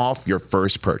 $20 off your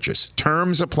first purchase.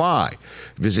 Terms apply.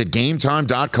 Visit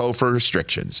GameTime.co for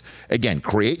restrictions. Again,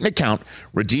 create an account,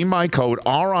 redeem my code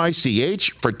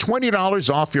RICH for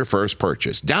 $20 off your first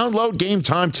purchase. Download Game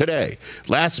Time today.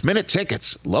 Last minute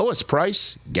tickets, lowest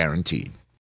price guaranteed.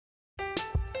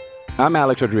 I'm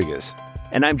Alex Rodriguez.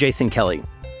 And I'm Jason Kelly.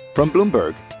 From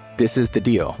Bloomberg, this is The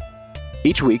Deal.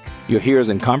 Each week, you'll hear us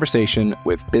in conversation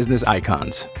with business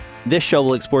icons. This show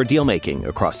will explore deal-making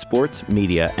across sports,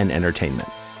 media, and entertainment.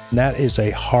 That is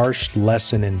a harsh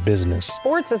lesson in business.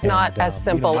 Sports is not as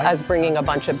simple as bringing a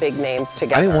bunch of big names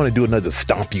together. I didn't want to do another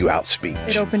stomp you out speech.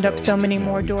 It opened up so many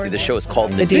more doors. The show is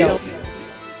called The Deal.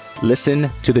 Listen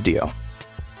to the deal.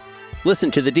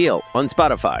 Listen to The Deal on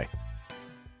Spotify.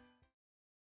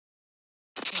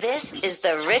 This is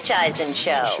the Rich Eisen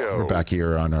Show. We're back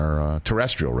here on our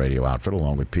terrestrial radio outfit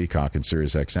along with Peacock and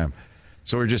Sirius XM.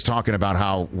 So we're just talking about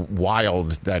how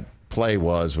wild that play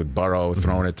was with Burrow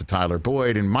throwing it to Tyler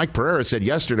Boyd. And Mike Pereira said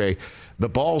yesterday the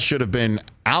ball should have been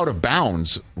out of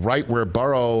bounds right where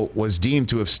Burrow was deemed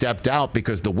to have stepped out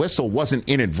because the whistle wasn't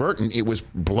inadvertent. It was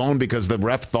blown because the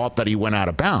ref thought that he went out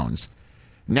of bounds.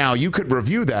 Now, you could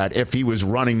review that if he was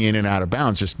running in and out of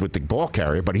bounds just with the ball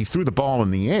carrier, but he threw the ball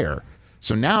in the air.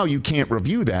 So now you can't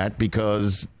review that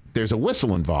because there's a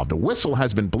whistle involved. A whistle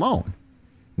has been blown.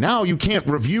 Now you can't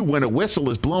review when a whistle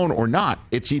is blown or not.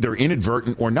 It's either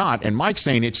inadvertent or not. And Mike's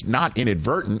saying it's not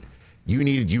inadvertent.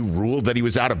 You ruled that he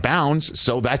was out of bounds,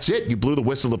 so that's it. You blew the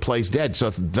whistle, the play's dead. So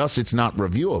thus it's not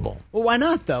reviewable. Well, why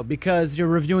not, though? Because you're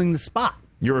reviewing the spot.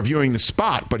 You're reviewing the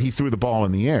spot, but he threw the ball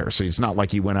in the air, so it's not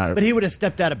like he went out of... But he would have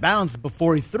stepped out of bounds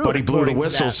before he threw it. But he blew the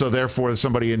whistle, so therefore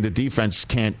somebody in the defense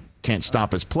can't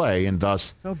stop his play, and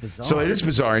thus... So bizarre. So it is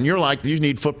bizarre, and you're like, you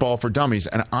need football for dummies.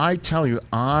 And I tell you,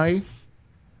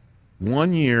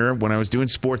 one year when I was doing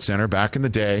SportsCenter back in the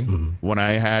day, when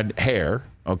I had hair,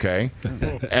 okay,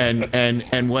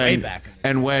 and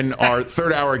when our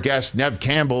third-hour guest, Nev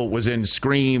Campbell, was in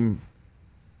Scream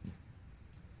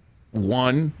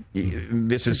 1,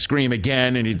 this is Scream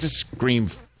again, and it's Scream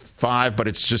 5, but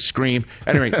it's just Scream.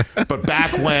 Anyway, but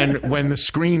back when the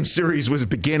Scream series was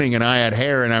beginning and I had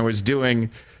hair and I was doing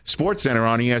SportsCenter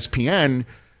on ESPN,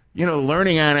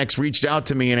 Learning Annex reached out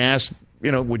to me and asked,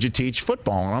 would you teach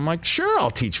football? And I'm like, sure, I'll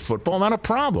teach football, not a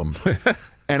problem.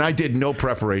 And I did no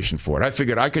preparation for it. I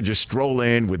figured I could just stroll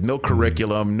in with no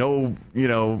curriculum, no,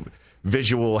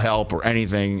 visual help or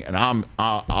anything, and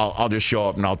I'll just show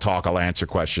up and I'll talk, I'll answer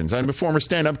questions. I'm a former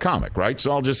stand-up comic, right?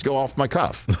 So I'll just go off my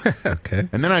cuff. Okay.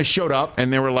 And then I showed up,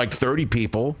 and there were like 30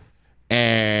 people,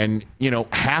 and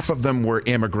half of them were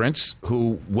immigrants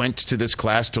who went to this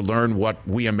class to learn what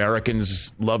we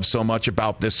Americans love so much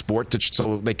about this sport,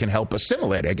 so they can help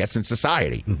assimilate, I guess, in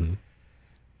society.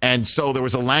 And so there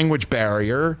was a language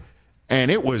barrier. And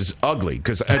it was ugly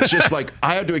because it's just like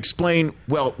I had to explain,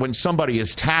 well, when somebody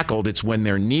is tackled, it's when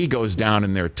their knee goes down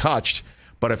and they're touched.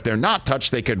 But if they're not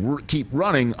touched, they could keep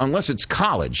running unless it's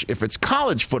college. If it's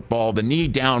college football, the knee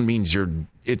down means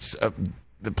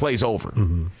the play's over.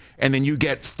 And then you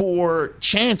get 4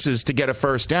 chances to get a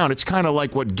first down. It's kind of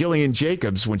like what Gillian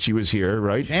Jacobs, when she was here,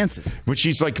 right? Chances. When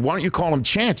she's like, why don't you call them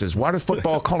chances? Why does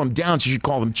football call them downs? You should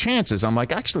call them chances. I'm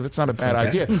like, actually, that's not a bad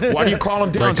idea. Why do you call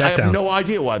them downs? I have no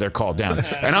idea why they're called down.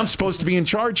 And I'm supposed to be in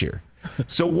charge here.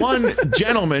 So one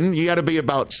gentleman, you got to be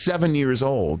about 7 years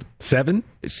old.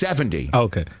 70. Oh,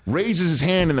 okay. Raises his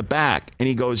hand in the back, and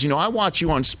he goes, I watch you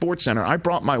on SportsCenter. I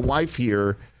brought my wife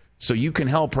here so you can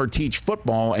help her teach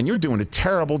football, and you're doing a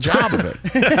terrible job of it.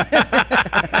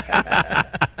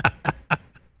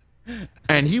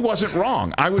 And he wasn't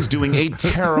wrong. I was doing a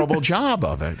terrible job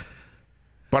of it.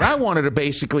 But I wanted to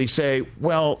basically say,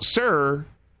 well, sir,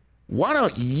 why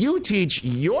don't you teach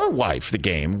your wife the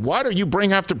game? Why do you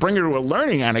have to bring her to a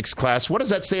Learning Annex class? What does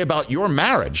that say about your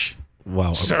marriage?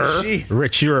 Wow. Sir.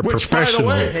 Rich, you're a professional.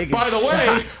 By the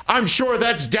way, I'm sure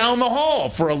that's down the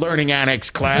hall for a Learning Annex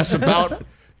class about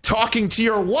talking to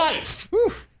your wife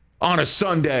on a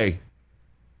Sunday.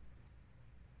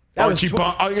 Archie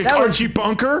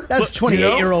Bunker? That's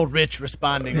 28-year-old Rich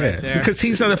responding right there. Because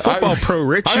he's not a football pro,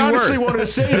 Rich. I honestly wanted to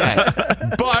say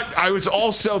that. But I was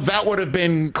also, that would have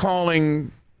been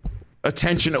calling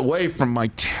attention away from my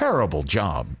terrible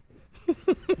job.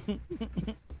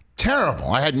 Terrible.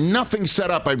 I had nothing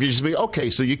set up. I'd just be, okay,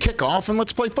 so you kick off and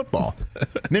let's play football.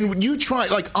 Then you try,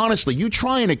 honestly, you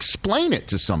try and explain it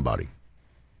to somebody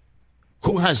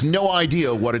who has no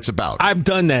idea what it's about. I've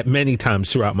done that many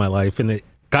times throughout my life, and it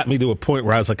got me to a point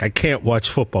where I was like, I can't watch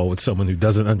football with someone who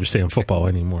doesn't understand football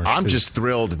anymore. I'm just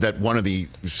thrilled that one of the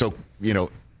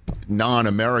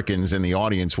non-Americans in the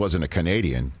audience wasn't a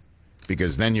Canadian,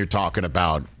 because then you're talking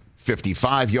about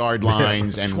 55-yard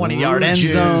lines and 20-yard end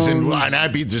zones, and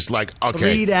I'd be just like, okay,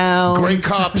 3 downs, great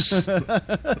cups.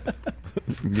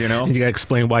 And you got to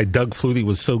explain why Doug Flutie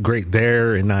was so great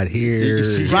there and not here.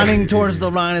 Running towards the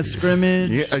line of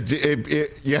scrimmage.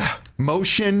 Yeah,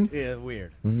 motion. Yeah,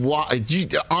 weird. Why?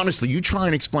 Honestly, you try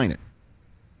and explain it.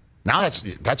 Now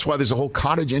that's why there's a whole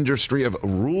cottage industry of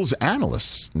rules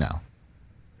analysts now.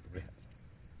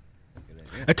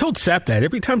 I told Sapp that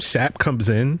every time Sapp comes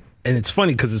in, and it's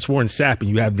funny because it's Warren Sapp, and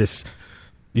you have this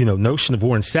notion of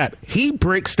Warren Sapp. He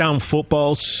breaks down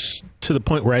football to the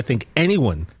point where I think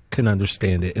anyone can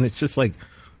understand it. And it's just like,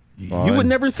 you would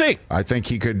never think. I think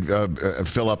he could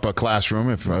fill up a classroom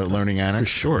if learning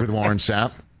annex with Warren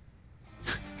Sapp.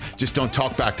 Just don't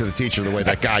talk back to the teacher the way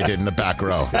that guy did in the back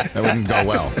row. That wouldn't go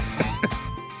well.